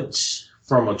knowledge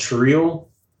from a trio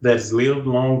that's lived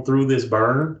long through this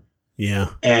burn? Yeah.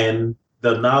 And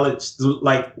the knowledge,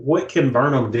 like, what can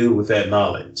Burnham do with that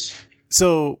knowledge?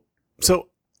 So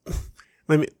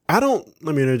let me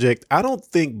interject. I don't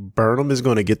think Burnham is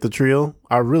going to get the trio.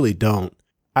 I really don't.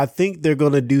 I think they're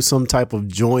going to do some type of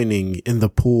joining in the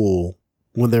pool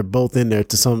when they're both in there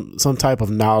to some type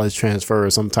of knowledge transfer or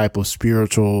some type of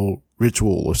spiritual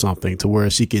ritual or something to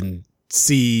where she can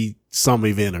see some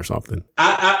event or something.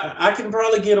 I can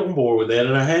probably get on board with that,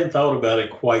 and I hadn't thought about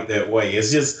it quite that way.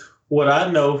 It's just what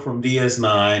I know from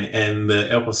DS9 and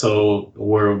the episode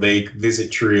where they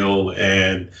visit Trill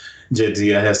and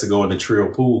Jadzia has to go in the Trill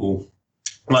pool.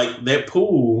 Like that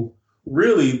pool,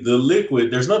 really the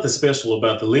liquid, there's nothing special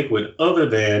about the liquid other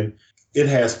than it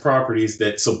has properties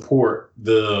that support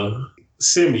the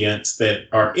symbionts that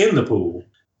are in the pool.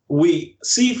 We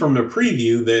see from the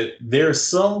preview that there's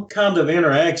some kind of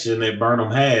interaction that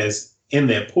Burnham has in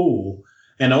that pool.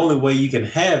 And the only way you can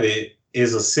have it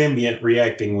is a symbiont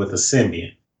reacting with a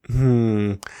symbiont.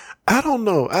 I don't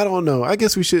know. I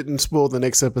guess we shouldn't spoil the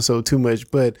next episode too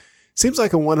much, but seems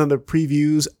like in one of the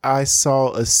previews, I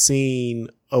saw a scene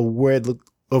of where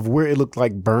it looked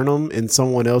like Burnham and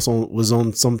someone else was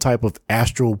on some type of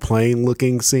astral plane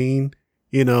looking scene.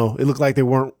 You know, it looked like they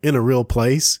weren't in a real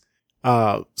place.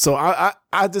 So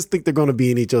I just think they're going to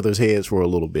be in each other's heads for a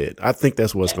little bit. I think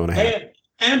that's what's going to happen.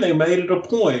 And they made it a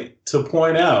point to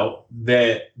point out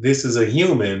that this is a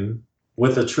human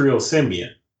with a Trill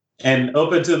symbiont. And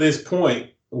up until this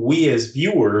point, we as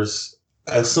viewers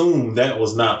assumed that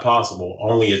was not possible.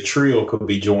 Only a Trill could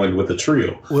be joined with a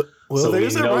Trill. Well, So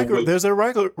there's a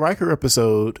Riker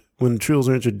episode when trills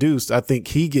are introduced. I think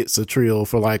he gets a trill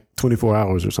for like 24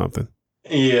 hours or something.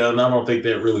 Yeah, and I don't think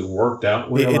that really worked out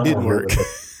well. It didn't work.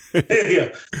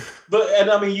 Yeah.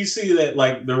 And I mean, you see that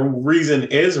like the reason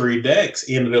Ezri Dex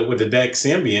ended up with the Dex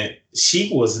symbiont, she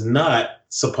was not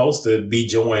supposed to be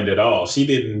joined at all. She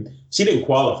didn't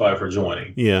qualify for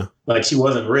joining. Yeah. Like she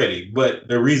wasn't ready. But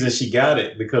the reason she got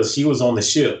it, because she was on the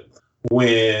ship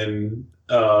when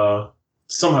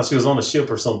somehow she was on the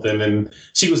ship or something, and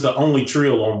she was the only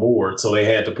trill on board, so they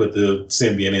had to put the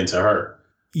symbiont into her.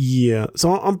 Yeah,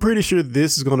 so I'm pretty sure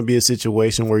this is going to be a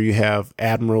situation where you have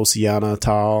Admiral Cena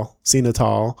Tall,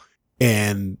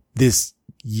 and this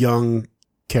young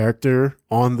character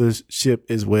on the ship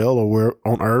as well, or we're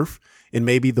on Earth, and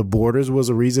maybe the borders was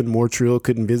a reason more Trill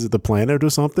couldn't visit the planet or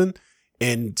something,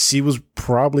 and she was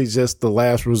probably just the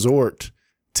last resort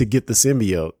to get the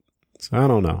symbiote. So I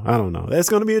don't know. That's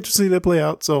going to be interesting to play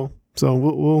out. So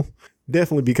we'll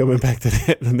definitely be coming back to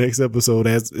that in the next episode,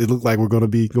 as it looked like we're going to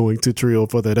be going to Trill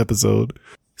for that episode.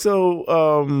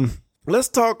 So let's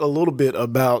talk a little bit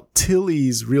about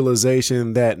Tilly's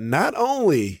realization that not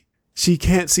only she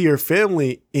can't see her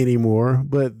family anymore,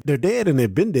 but they're dead, and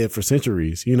they've been dead for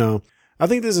centuries. You know, I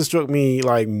think this has struck me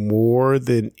like more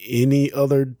than any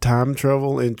other time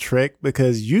travel in Trek,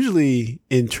 because usually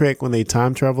in Trek, when they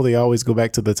time travel, they always go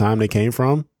back to the time they came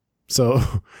from.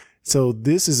 So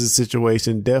this is a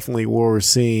situation definitely where we're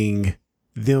seeing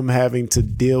them having to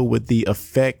deal with the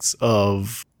effects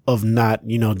of not,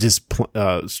 just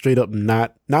straight up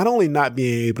not only not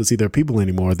being able to see their people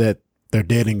anymore, that they're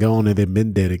dead and gone, and they've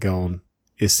been dead and gone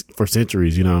it's for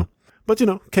centuries,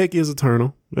 But, cake is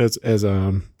eternal, as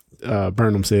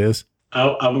Burnham says.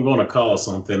 I'm going to call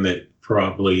something that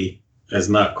probably is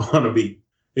not going to be,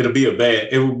 it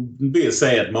will be a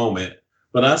sad moment.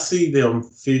 But I see them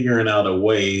figuring out a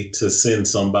way to send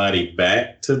somebody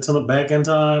back to back in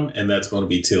time, and that's going to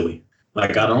be Tilly.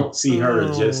 Like, I don't see her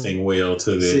adjusting well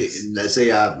to this.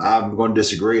 See, I'm going to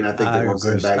disagree, and I think they're going to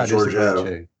send back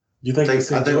Georgiou. You think? I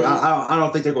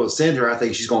don't think they're going to send her. I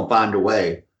think she's going to find a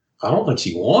way. I don't think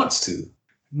she wants to.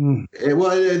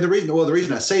 The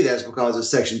reason I say that is because the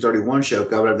Section 31 show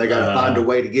coming up. They got to find a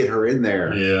way to get her in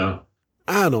there. Yeah.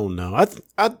 I don't know.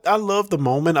 I love the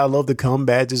moment. I love the cum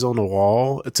badges on the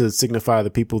wall to signify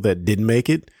the people that didn't make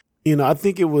it. I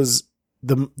think it was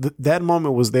that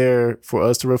moment was there for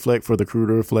us to reflect, for the crew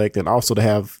to reflect, and also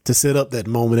to set up that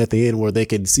moment at the end where they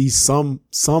can see some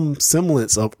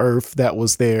semblance of Earth that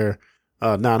was there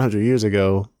 900 years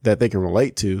ago that they can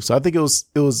relate to. So I think it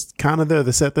was kind of there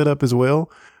to set that up as well.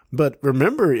 But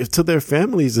remember, to their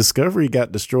families, Discovery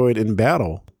got destroyed in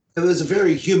battle. It was a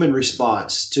very human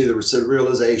response to the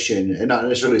realization, and not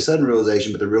necessarily a sudden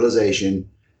realization, but the realization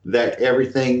that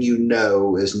everything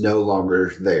is no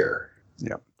longer there.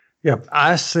 Yep. Yep.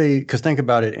 I see, because think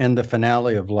about it, in the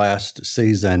finale of last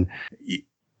season,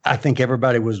 I think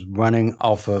everybody was running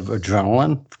off of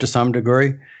adrenaline to some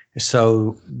degree.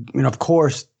 So, of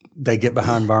course, they get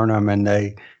behind Burnham and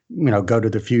they, go to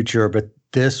the future. But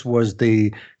this was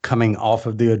the coming off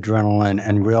of the adrenaline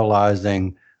and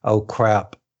realizing, oh,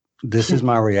 crap, this is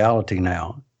my reality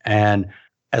now. And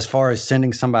as far as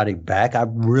sending somebody back, I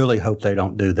really hope they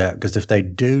don't do that, because if they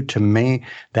do, to me,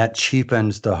 that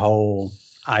cheapens the whole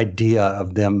idea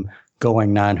of them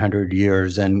going 900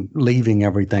 years and leaving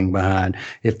everything behind.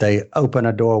 If they open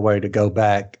a doorway to go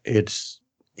back, it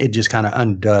just kind of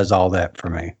undoes all that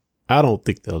for me. I don't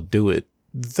think they'll do it,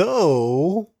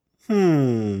 though.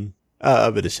 I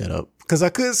better shut up, because I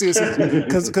could see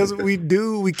because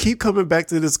we keep coming back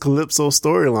to this Calypso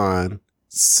storyline.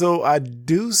 So I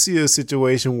do see a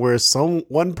situation where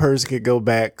one person could go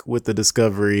back with the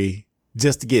Discovery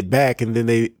just to get back, and then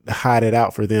they hide it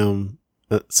out for them.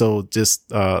 So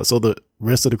the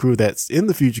rest of the crew that's in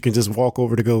the future can just walk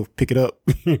over to go pick it up.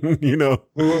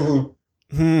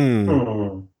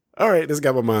 All right, this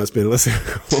got my mind spinning. Let's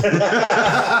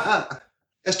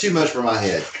That's too much for my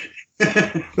head.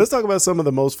 Let's talk about some of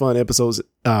the most fun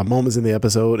moments in the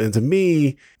episode. And to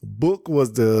me, Book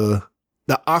was the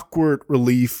awkward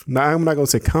relief. Now, I'm not going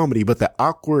to say comedy, but the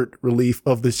awkward relief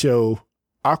of the show.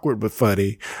 Awkward but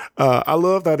funny. I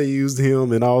loved how they used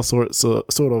him in all sorts of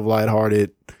sort of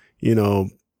lighthearted,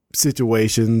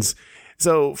 situations.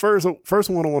 So first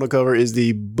one I want to cover is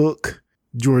the Book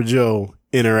Georgiou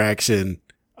interaction.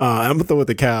 I'm gonna throw it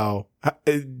the cow.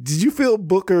 Did you feel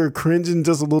Booker cringing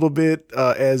just a little bit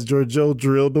as Georgiou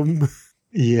drilled him?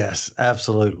 Yes,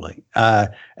 absolutely.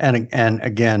 And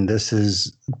again, this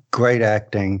is great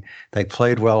acting. They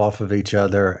played well off of each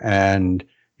other, and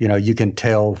you can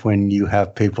tell when you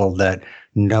have people that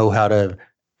know how to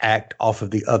act off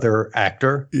of the other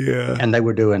actor. Yeah. And they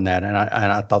were doing that. And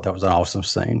I thought that was an awesome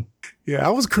scene. Yeah, I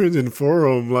was cringing for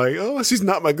him. Like, oh, she's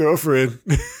not my girlfriend.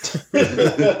 But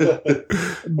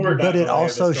it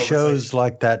also shows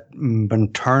like that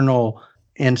maternal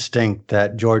instinct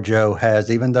that Giorgio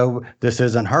has, even though this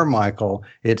isn't her Michael,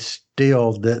 it's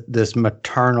still this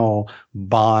maternal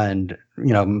bond,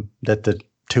 that the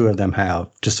two of them have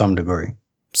to some degree.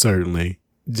 Certainly.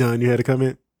 John, you had a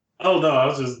comment? Oh, no, I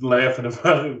was just laughing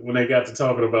about it when they got to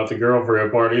talking about the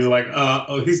girlfriend part. He's like,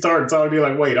 he started talking. You're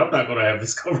like, wait, I'm not going to have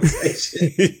this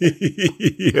conversation.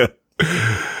 Yeah.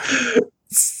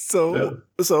 So I'm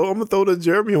going to throw to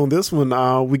Jeremy on this one.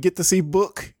 We get to see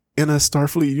Book in a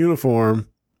Starfleet uniform.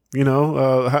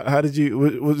 How did you,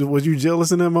 was you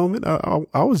jealous in that moment?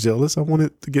 I was jealous. I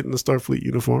wanted to get in the Starfleet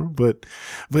uniform, but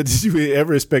did you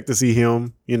ever expect to see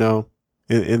him, in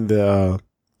the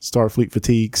Starfleet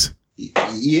fatigues?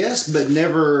 Yes, but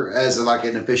never as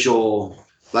an official,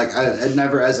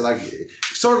 never as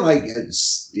sort of like,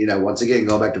 once again,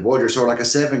 going back to Voyager, sort of like a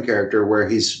Seven character where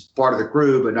he's part of the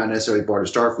crew, but not necessarily part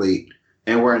of Starfleet,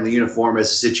 and wearing the uniform as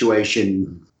the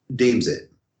situation deems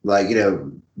it.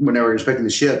 When they were inspecting the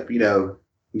ship,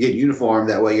 get uniform.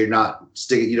 That way you don't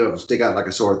stick out like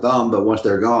a sore thumb, but once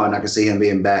they're gone, I can see him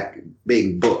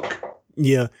being Book.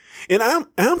 Yeah. And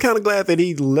I'm kind of glad that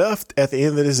he left at the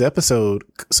end of this episode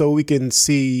so we can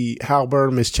see how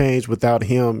Burnham has changed without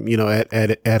him,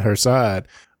 at her side.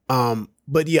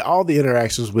 But yeah, all the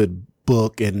interactions with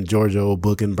Book and Giorgio,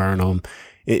 Book and Burnham,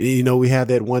 we had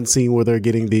that one scene where they're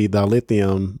getting the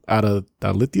dilithium out of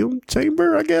the lithium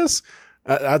chamber, I guess.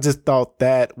 I just thought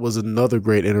that was another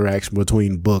great interaction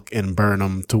between Book and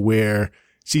Burnham, to where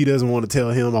she doesn't want to tell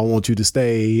him, I want you to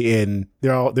stay. And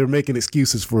they're making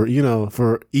excuses for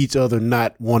each other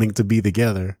not wanting to be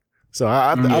together. So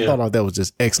I thought that was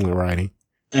just excellent writing.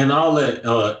 And all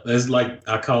that, is like,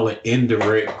 I call it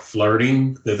indirect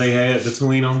flirting that they had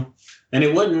between them. And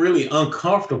it wasn't really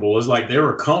uncomfortable. It's like they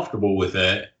were comfortable with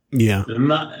that. Yeah.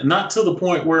 Not to the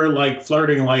point where like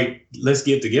flirting, like, let's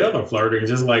get together flirting.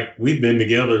 Just like, we've been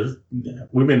together.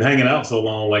 We've been hanging out so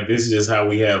long. Like, this is just how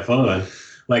we have fun.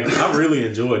 Like, I really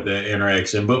enjoyed that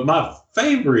interaction. But my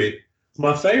favorite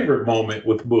moment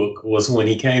with Book was when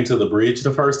he came to the bridge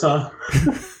the first time.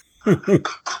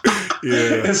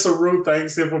 Yeah. And Saru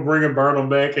thanks him for bringing Burnham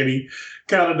back, and he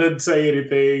kind of doesn't say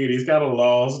anything, and he's kind of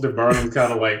lost. And Burnham's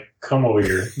kind of like, come over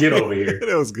here. Get over here.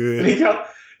 That was good.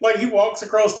 And he walks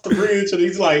across the bridge, and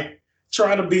he's like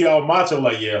trying to be all macho,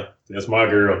 like, yeah, that's my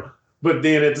girl. But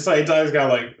then at the same time, he's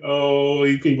got like, oh,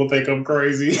 these people think I'm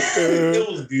crazy. It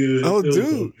was good. Oh, dude.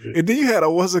 So and then you had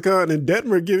Owasaka and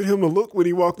Detmer giving him a look when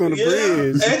he walked on the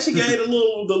bridge. And she gave the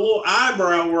little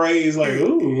eyebrow raise, like,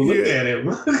 ooh, look at him.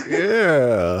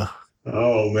 Yeah.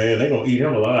 Oh, man, they're going to eat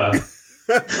him alive.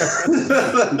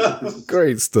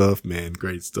 Great stuff, man.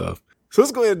 Great stuff. So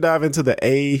let's go ahead and dive into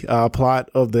the plot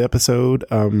of the episode.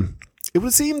 It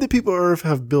would seem that people on Earth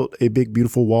have built a big,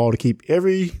 beautiful wall to keep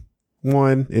everyone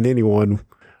and anyone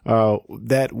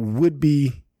that would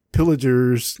be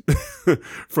pillagers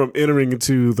from entering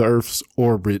into the Earth's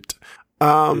orbit.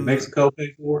 Did Mexico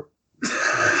pay for it?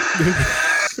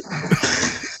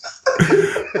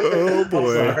 Oh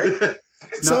boy!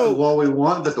 Not the wall we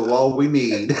want, but the wall we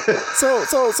need. So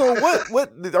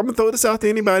what? I'm gonna throw this out to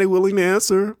anybody willing to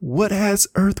answer. What has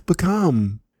Earth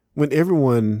become when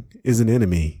everyone is an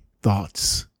enemy?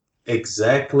 Thoughts?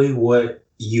 Exactly what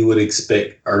you would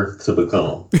expect Earth to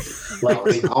become. Like, I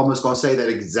was almost going to say that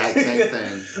exact same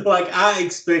thing. Like, I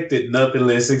expected nothing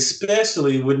less,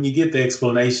 especially when you get the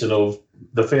explanation of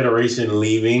the Federation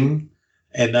leaving,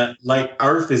 and that, like,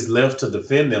 Earth is left to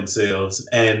defend themselves.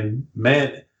 And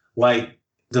man, like,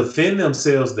 defend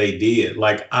themselves they did.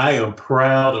 Like, I am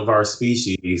proud of our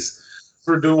species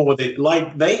for doing what they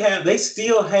like. They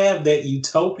still have that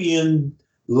utopian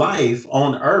life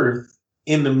on Earth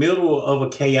in the middle of a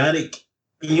chaotic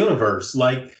universe.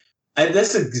 Like,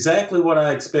 that's exactly what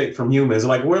I expect from humans.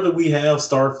 Like, whether we have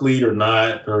Starfleet or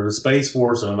not, or the Space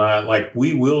Force or not, like,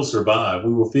 we will survive.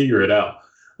 We will figure it out.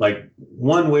 Like,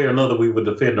 one way or another, we will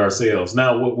defend ourselves.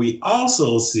 Now, what we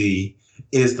also see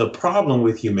is the problem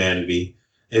with humanity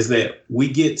is that we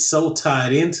get so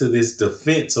tied into this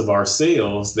defense of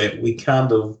ourselves that we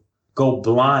kind of go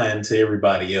blind to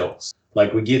everybody else.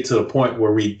 Like, we get to a point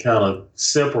where we kind of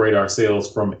separate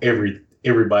ourselves from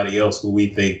everybody else who we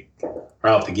think are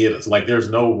out to get us. Like, there's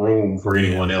no room for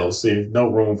anyone else. There's no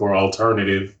room for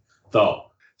alternative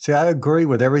thought. See, I agree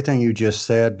with everything you just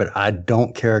said, but I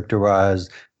don't characterize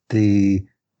the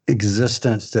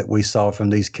existence that we saw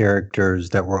from these characters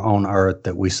that were on Earth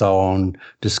that we saw on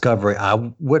Discovery, I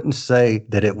wouldn't say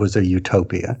that it was a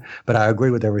utopia, but I agree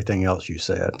with everything else you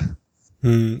said.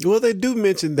 Well, they do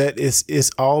mention that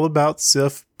it's all about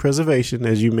self-preservation,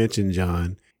 as you mentioned,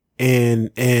 John,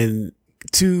 and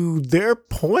to their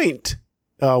point,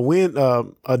 when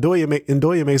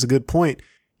Ndoye makes a good point,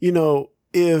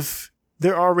 if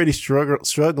they're already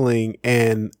struggling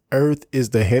and Earth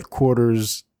is the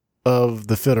headquarters of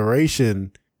the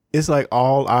Federation, it's like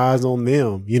all eyes on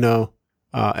them,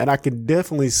 and I can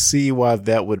definitely see why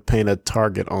that would paint a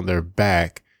target on their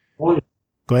back. Go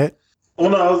ahead. Well,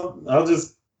 no,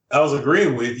 I was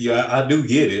agreeing with you. I do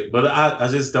get it, but I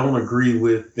just don't agree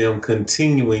with them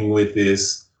continuing with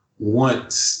this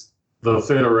once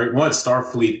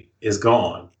Starfleet is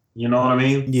gone. You know what I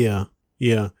mean? Yeah.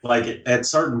 Yeah. Like at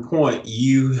certain point,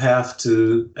 you have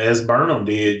to, as Burnham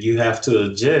did, you have to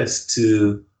adjust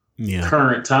to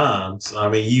current times. I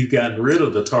mean, you've gotten rid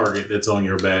of the target that's on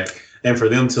your back, and for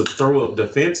them to throw up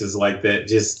defenses like that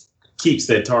just keeps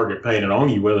that target painted on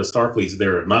you, whether Starfleet's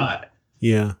there or not.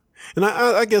 Yeah. And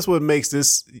I guess what makes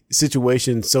this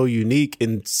situation so unique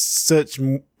and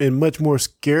much more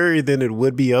scary than it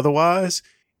would be otherwise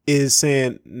is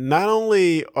saying not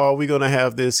only are we going to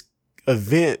have this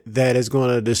event that is going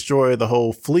to destroy the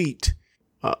whole fleet,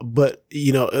 but,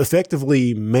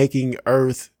 effectively putting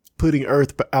Earth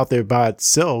out there by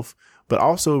itself. But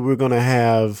also we're going to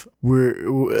have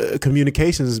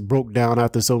communications broke down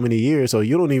after so many years. So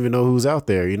you don't even know who's out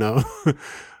there,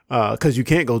 because you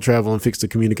can't go travel and fix the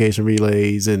communication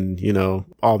relays and,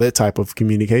 all that type of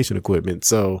communication equipment.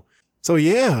 So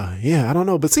yeah, I don't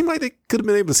know. But it seemed like they could have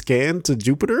been able to scan to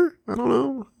Jupiter. I don't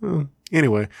know.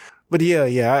 Anyway, but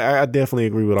I definitely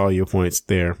agree with all your points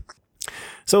there.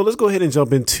 So let's go ahead and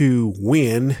jump into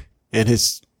Wynn and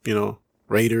his,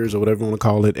 Raiders or whatever you want to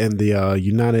call it, and the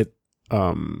United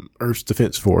Earth's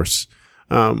Defense Force.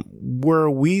 Were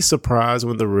we surprised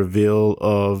when the reveal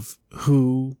of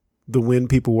who the Wynn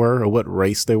people were or what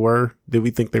race they were? Did we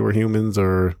think they were humans,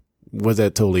 or was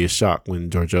that totally a shock when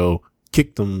Giorgio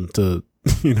kicked them to,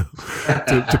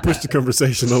 to push the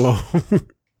conversation along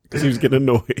because he was getting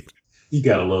annoyed? You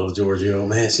gotta love Giorgio,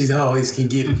 man. She's always can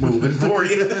get it moving for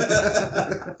you.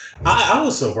 I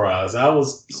was surprised. I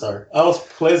was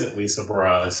pleasantly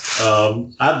surprised.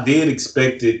 I did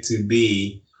expect it to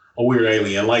be a weird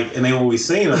alien. And then when we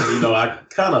seen him, I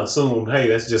kind of assumed, hey,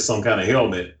 that's just some kind of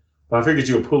helmet. But I figured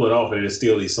you would pull it off and it'd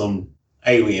still be some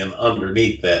alien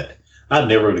underneath that. I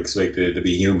never would expected it to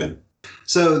be human.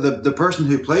 So the person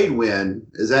who played Wynn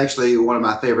is actually one of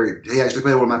my favorite. He actually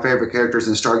played one of my favorite characters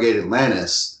in Stargate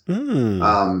Atlantis.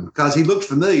 Because he looked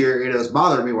familiar, and it was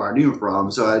bothering me where I knew him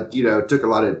from. So I, took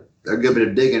a good bit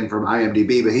of digging from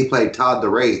IMDb. But he played Todd the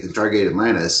Wraith in Stargate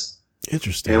Atlantis.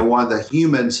 Interesting. And one of the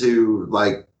humans who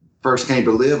first came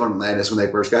to live on Atlantis when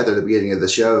they first got there at the beginning of the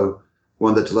show,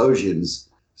 one of the Telosians.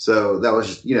 So that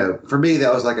was, for me,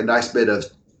 that was like a nice bit of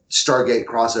Stargate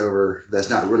crossover. That's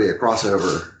not really a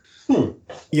crossover.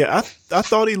 Yeah, I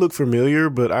thought he looked familiar,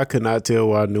 but I could not tell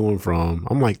where I knew him from.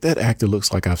 I'm like, that actor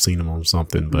looks like I've seen him on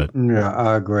something, but yeah,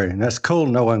 I agree. And that's cool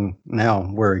knowing now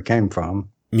where he came from.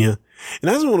 Yeah. And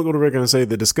I just want to go to record and say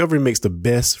that Discovery makes the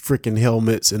best freaking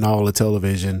helmets in all the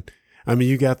television. I mean,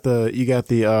 you got the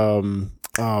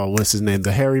what's his name?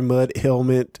 The Harry Mudd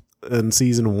helmet in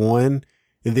season 1.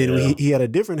 And then he had a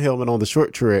different helmet on the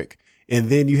short trek. And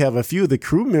then you have a few of the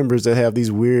crew members that have these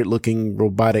weird looking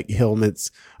robotic helmets.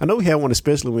 I know we had one,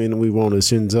 especially when we were on the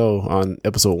Shinzo on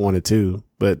episode 1 and 2,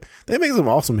 but they make some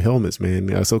awesome helmets,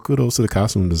 man. So kudos to the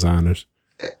costume designers.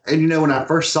 And when I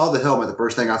first saw the helmet, the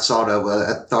first thing I thought of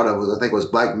was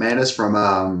Black Mantis from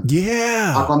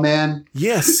Aquaman.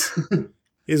 Yes.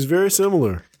 It's very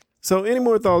similar. So any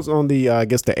more thoughts on the A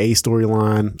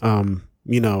storyline?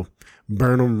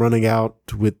 Burnham running out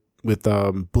with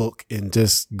Book and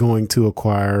just going to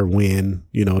acquire Wynn,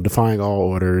 defying all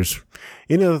orders.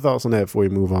 Any other thoughts on that before we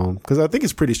move on? Because I think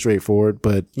it's pretty straightforward,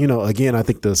 but again, I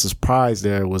think the surprise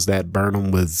there was that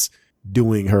Burnham was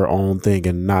doing her own thing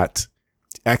and not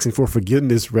asking for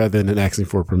forgiveness rather than asking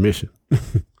for permission.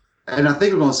 And I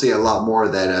think we're going to see a lot more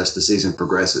of that as the season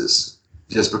progresses,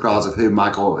 just because of who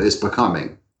Michael is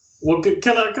becoming. Well,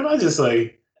 can I just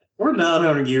say, we're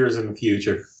 900 years in the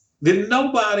future. Did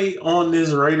nobody on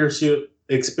this Raider ship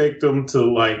expect them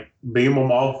to beam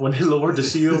them off when they lowered the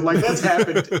shield? That's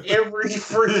happened every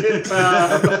freaking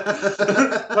time.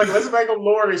 Let's make them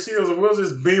lower the shields and we'll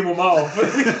just beam them off.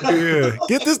 Yeah,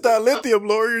 get this dilithium,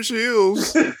 lower your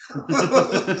shields.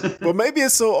 Well, maybe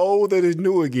it's so old that it's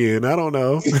new again. I don't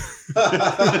know.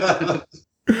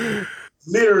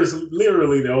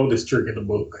 literally the oldest trick in the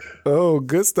book. Oh,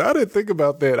 good stuff. I didn't think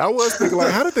about that. I was thinking,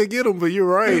 like, how did they get him? But you're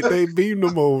right. They beamed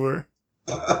him over.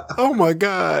 Oh, my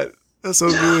God. That's so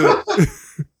good.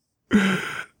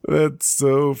 That's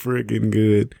so freaking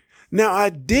good. Now, I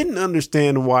didn't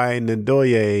understand why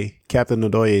Captain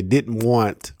Ndoye didn't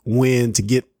want Wynn to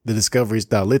get the Discovery's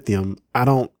dilithium. I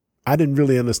didn't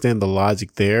really understand the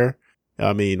logic there.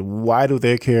 I mean, why do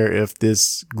they care if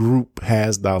this group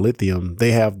has dilithium?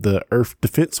 They have the Earth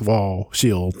defense wall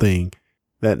shield thing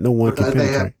that no one can penetrate.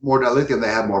 They have more dilithium. They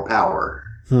have more power.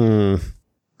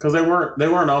 Because they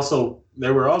were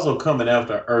also coming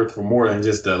after Earth for more than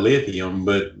just dilithium,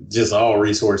 but just all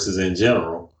resources in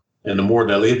general. And the more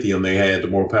dilithium they had, the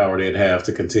more power they'd have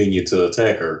to continue to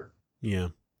attack Earth. Yeah.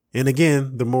 And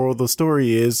again, the moral of the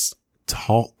story is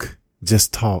talk.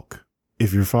 Just talk.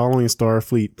 If you're following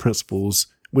Starfleet principles,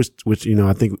 which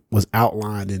I think was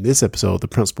outlined in this episode, the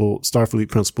Starfleet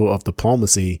principle of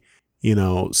diplomacy,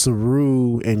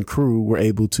 Saru and crew were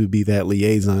able to be that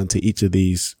liaison to each of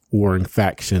these warring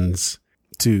factions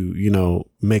to,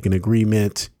 make an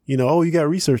agreement. Oh, you got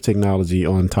research technology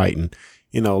on Titan.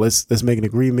 Let's make an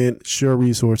agreement, share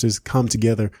resources, come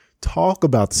together, talk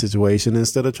about the situation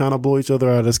instead of trying to blow each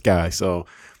other out of the sky. So,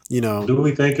 do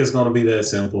we think it's going to be that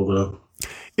simple though?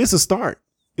 It's a start.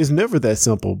 It's never that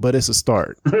simple, but it's a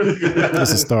start.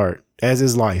 It's a start, as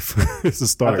is life. It's a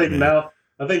start.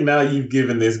 I think now you've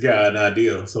given this guy an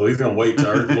idea, so he's gonna wait to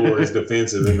Earth lower his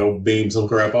defenses and go beam some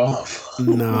crap off.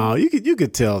 No, you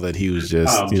could tell that he was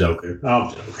just. I'm joking.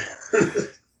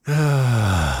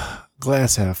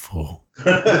 Glass half full.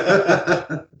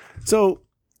 So,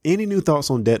 any new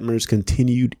thoughts on Detmer's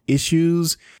continued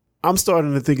issues? I'm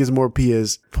starting to think it's more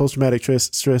as post-traumatic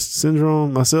stress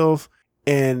syndrome myself.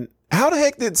 And how the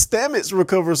heck did Stamets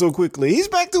recover so quickly? He's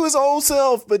back to his old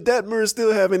self, but Detmer is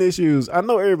still having issues. I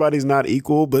know everybody's not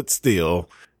equal, but still.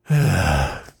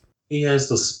 He has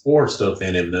the spore stuff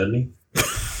in him, doesn't he?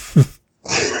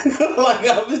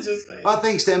 I was just saying. I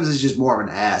think Stamets is just more of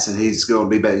an ass, and he's going to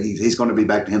be back. He's going to be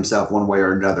back to himself one way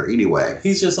or another anyway.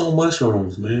 He's just on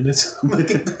mushrooms, man. It's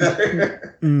looking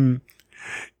better.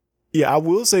 Yeah, I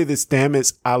will say that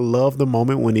Stamets, I love the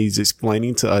moment when he's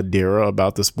explaining to Adira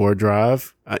about the spore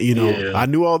drive. I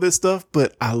knew all this stuff,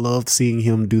 but I loved seeing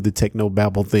him do the techno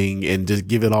babble thing and just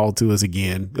give it all to us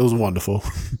again. It was wonderful.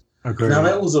 Okay. Now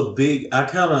that was a big.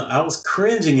 I was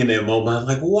cringing in that moment. I was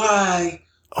like, why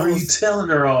are you telling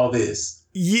her all this?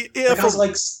 Yeah, I was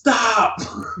like, stop.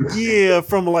 Yeah,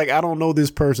 from I don't know this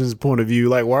person's point of view.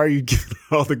 Like, why are you giving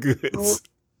her all the goods?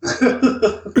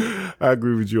 I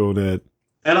agree with you on that.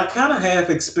 And I kind of half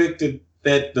expected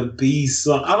that to be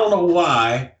some. I don't know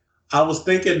why. I was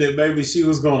thinking that maybe she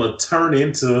was going to turn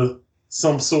into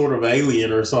some sort of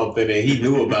alien or something, and he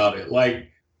knew about it. Like,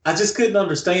 I just couldn't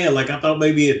understand. Like, I thought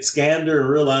maybe it scanned her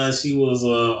and realized she was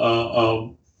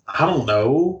I don't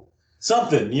know,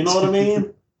 something. You know what I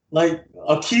mean? Like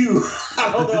a Q.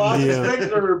 I don't know. I expected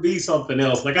her to be something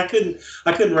else. Like I couldn't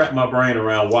wrap my brain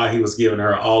around why he was giving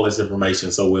her all this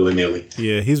information so willy-nilly.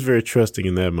 Yeah, he's very trusting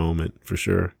in that moment for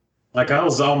sure. Like I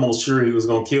was almost sure he was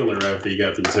gonna kill her after he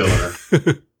got through telling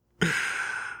her.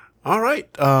 All right,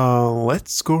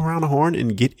 let's go around the horn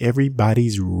and get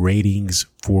everybody's ratings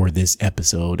for this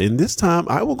episode. And this time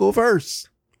I will go first.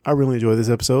 I really enjoyed this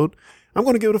episode. I'm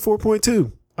going to give it a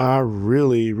 4.2. I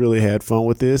really, really had fun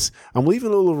with this. I'm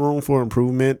leaving a little room for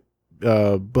improvement,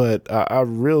 but I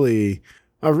really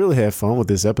had fun with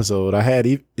this episode. I had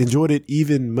enjoyed it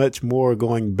even much more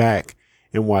going back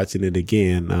and watching it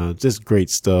again. Just great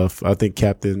stuff. I think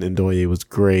Captain Ndoye was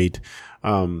great.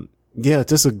 Yeah,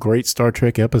 just a great Star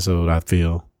Trek episode, I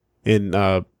feel. And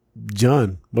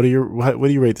John, what do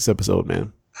you rate this episode,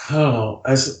 man? Oh,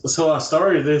 so I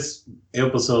started this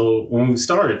episode when we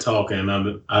started talking.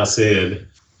 I said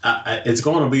it's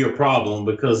going to be a problem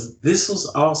because this was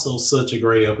also such a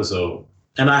great episode,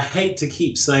 and I hate to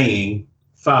keep saying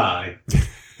 5,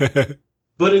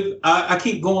 but I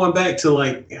keep going back to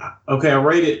okay, I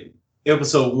rated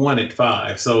episode 1 at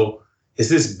 5. So is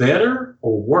this better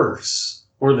or worse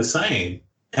or the same?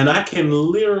 And I can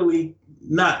literally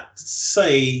not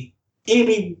say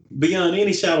beyond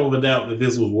any shadow of a doubt that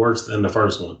this was worse than the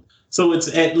first one. So it's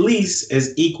at least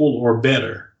as equal or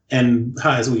better. And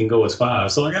high as we can go is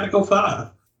 5. So I got to go 5.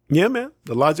 Yeah, man.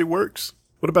 The logic works.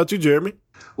 What about you, Jeremy?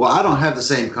 Well, I don't have the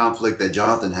same conflict that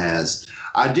Jonathan has.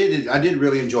 I did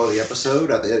really enjoy the episode.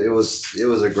 I think it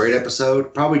was a great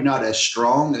episode. Probably not as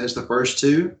strong as the first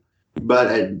 2,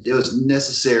 but it was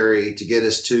necessary to get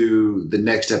us to the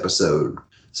next episode.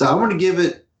 So I'm going to give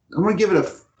it a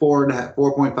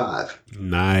 4.5.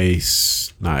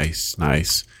 Nice.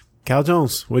 Cal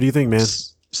Jones, what do you think, man?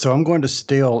 So I'm going to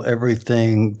steal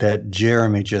everything that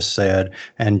Jeremy just said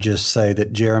and just say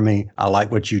that, Jeremy, I like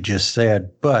what you just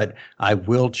said, but I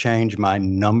will change my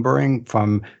numbering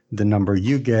from the number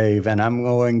you gave, and I'm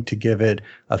going to give it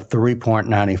a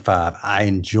 3.95. I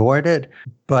enjoyed it,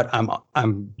 but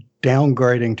I'm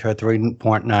downgrading to a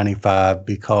 3.95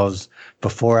 because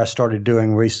before I started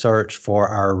doing research for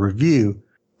our review,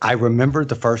 I remembered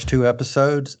the first 2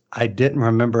 episodes. I didn't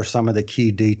remember some of the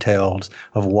key details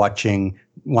of watching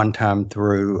one time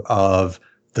through of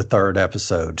the 3rd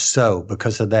episode. So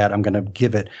because of that, I'm going to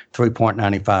give it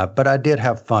 3.95, but I did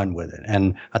have fun with it.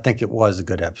 And I think it was a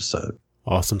good episode.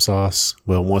 Awesome sauce.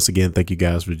 Well, once again, thank you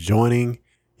guys for joining.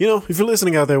 You know, if you're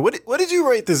listening out there, what did you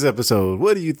rate this episode?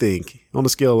 What do you think on a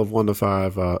scale of 1 to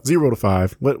 5, 0 to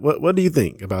 5? What do you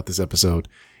think about this episode?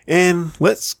 And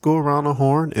let's go around the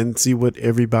horn and see what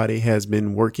everybody has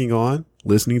been working on,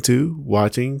 listening to,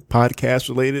 watching, podcast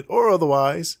related or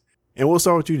otherwise. And we'll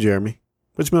start with you, Jeremy.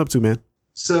 What you been up to, man?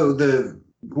 So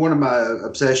one of my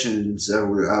obsessions,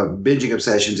 binging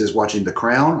obsessions, is watching The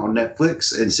Crown on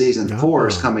Netflix, and season 4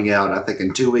 is coming out. I think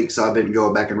in 2 weeks. So I've been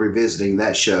going back and revisiting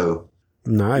that show.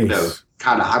 Nice. You know,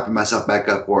 kind of hyping myself back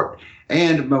up for it.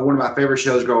 And one of my favorite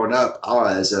shows growing up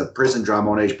as a prison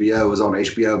drama on HBO was on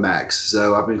HBO Max.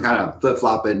 So I've been kind of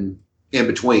flip-flopping in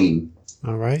between.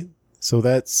 All right. So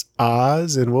that's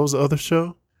Oz, and what was the other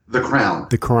show? The Crown.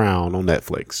 The Crown on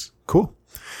Netflix. Cool.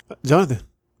 Jonathan,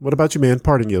 what about you, man?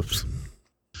 Parting gifts.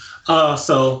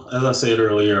 So as I said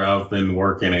earlier, I've been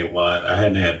working a lot. I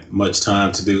hadn't had much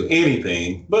time to do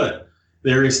anything, but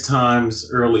there is times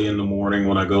early in the morning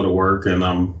when I go to work and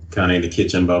I'm kind of in the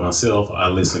kitchen by myself, I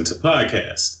listen to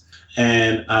podcasts.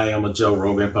 And I am a Joe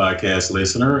Rogan podcast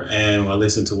listener, and I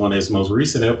listened to one of his most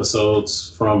recent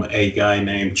episodes from a guy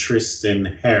named Tristan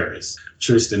Harris.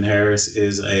 Tristan Harris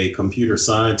is a computer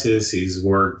scientist. He's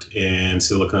worked in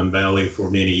Silicon Valley for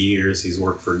many years. He's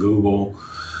worked for Google.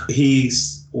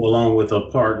 He's, along with a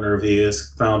partner of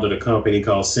his, founded a company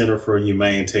called Center for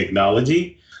Humane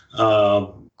Technology.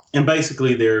 And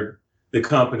basically, the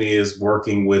company is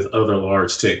working with other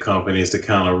large tech companies to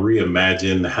kind of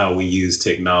reimagine how we use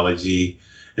technology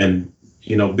and,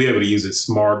 you know, be able to use it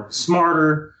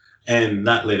smarter and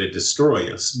not let it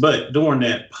destroy us. But during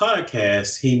that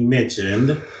podcast, he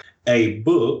mentioned a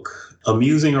book,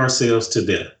 Amusing Ourselves to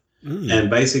Death. And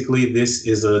basically, this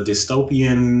is a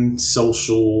dystopian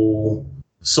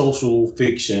social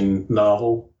fiction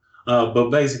novel. But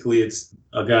basically, it's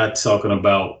a guy talking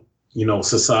about, you know,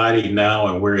 society now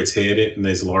and where it's headed, and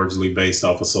it's largely based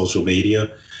off of social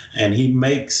media. And he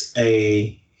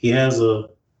has a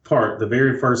part, the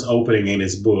very first opening in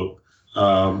his book,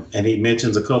 and he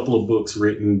mentions a couple of books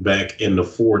written back in the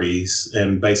 40s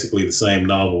and basically the same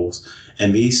novels.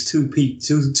 And these two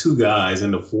guys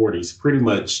in the 40s pretty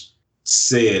much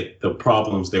said the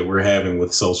problems that we're having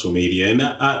with social media. And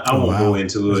I won't go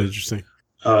into it. Interesting.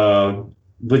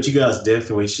 But you guys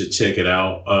definitely should check it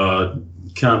out.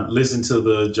 Kind of listen to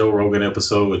the Joe Rogan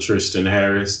episode with Tristan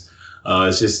Harris.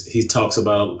 It's just, he talks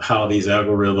about how these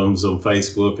algorithms on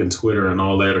Facebook and Twitter and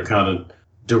all that are kind of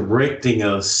directing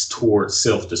us towards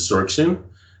self-destruction,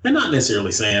 and not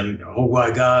necessarily saying, oh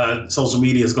my God, social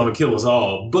media is going to kill us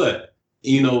all. But,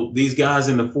 you know, these guys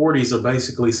in the 40s are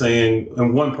basically saying,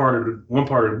 in one part of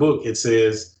the book, it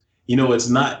says, you know, it's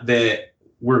not that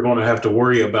we're going to have to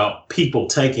worry about people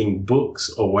taking books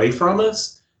away from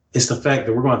us. It's the fact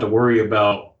that we're going to have to worry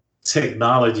about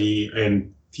technology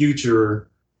and future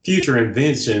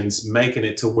inventions making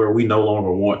it to where we no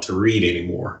longer want to read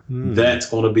anymore. That's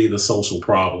going to be the social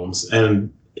problems.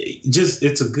 And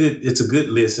it's a good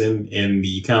listen, and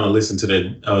you kind of listen to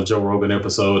that Joe Rogan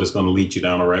episode. It's going to lead you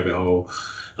down a rabbit hole.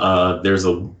 There's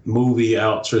a movie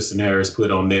out Tristan Harris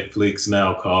put on Netflix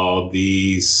now called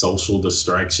The Social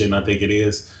Distraction, I think it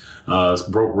is. It's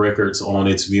broke records on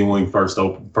its viewing first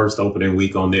opening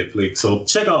week on Netflix. So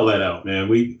check all that out, man.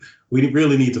 We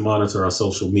really need to monitor our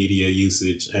social media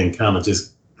usage and kind of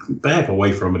just back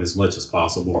away from it as much as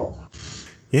possible.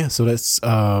 Yeah, so that's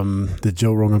the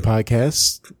Joe Rogan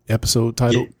podcast episode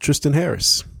titled Tristan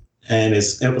Harris. And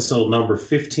it's episode number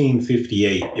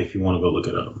 1558 if you want to go look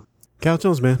it up. Cal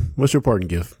Jones, man, what's your parting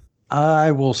gift?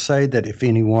 I will say that if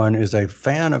anyone is a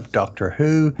fan of Doctor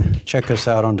Who, check us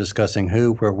out on Discussing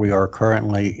Who, where we are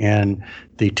currently in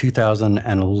the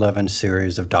 2011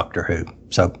 series of Doctor Who.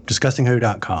 So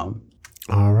discussingwho.com.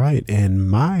 All right. And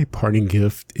my parting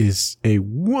gift is a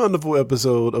wonderful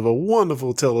episode of a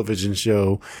wonderful television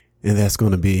show. And that's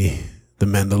going to be The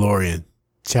Mandalorian,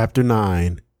 Chapter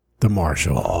 9, The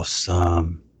Marshal.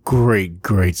 Awesome.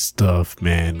 great stuff,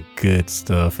 man. Good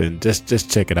stuff. And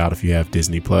just check it out if you have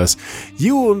Disney Plus.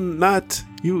 You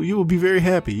will be very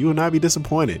happy. You will not be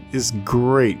disappointed. It's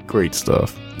great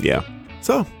stuff. Yeah.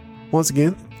 So once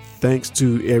again, thanks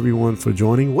to everyone for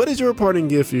joining. What is your parting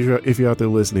gift if you're out there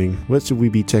listening? What should we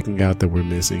be checking out that we're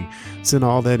missing? Send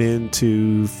all that in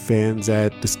to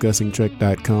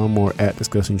fans@discussingtrek.com or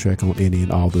 @discussingtrek on any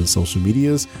and all the social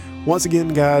medias. Once again,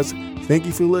 guys, thank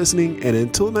you for listening. And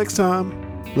until next time,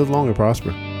 live long and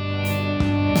prosper.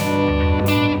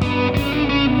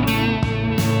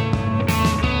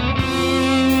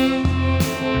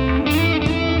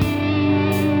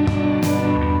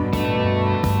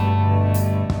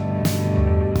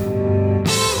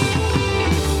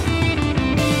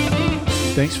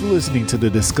 Thanks for listening to the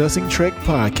Discussing Trek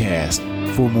podcast.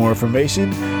 For more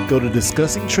information, go to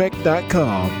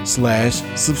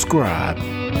discussingtrek.com/subscribe.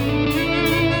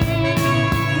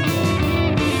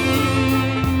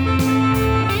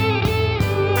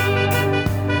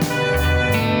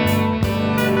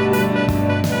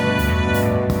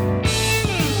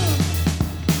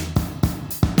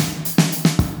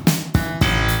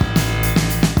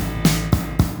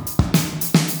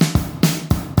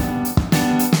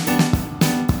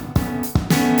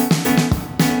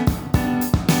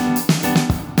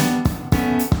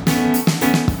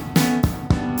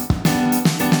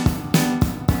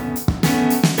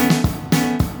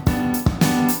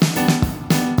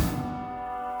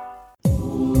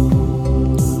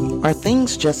 Are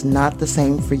things just not the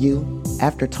same for you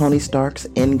after Tony Stark's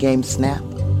endgame snap?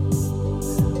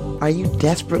 Are you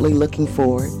desperately looking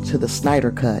forward to the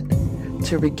Snyder Cut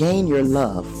to regain your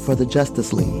love for the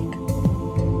Justice League?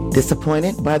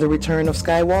 Disappointed by the return of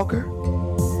Skywalker?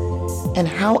 And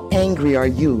how angry are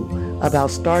you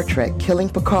about Star Trek killing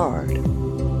Picard,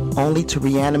 only to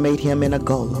reanimate him in a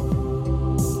golem?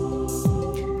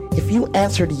 If you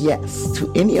answered yes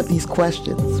to any of these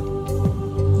questions,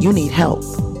 you need help.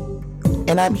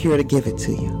 And I'm here to give it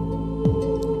to you.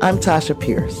 I'm Tasha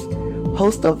Pierce,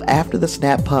 host of After the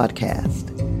Snap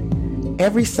podcast.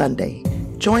 Every Sunday,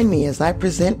 join me as I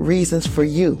present reasons for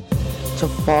you to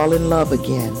fall in love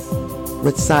again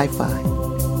with sci-fi.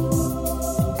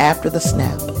 After the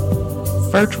Snap,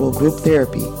 virtual group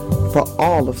therapy for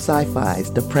all of sci-fi's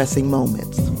depressing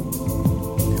moments.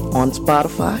 On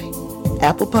Spotify,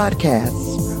 Apple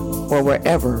Podcasts, or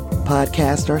wherever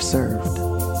podcasts are served.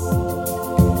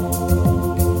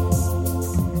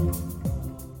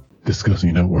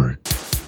 Discussing Network.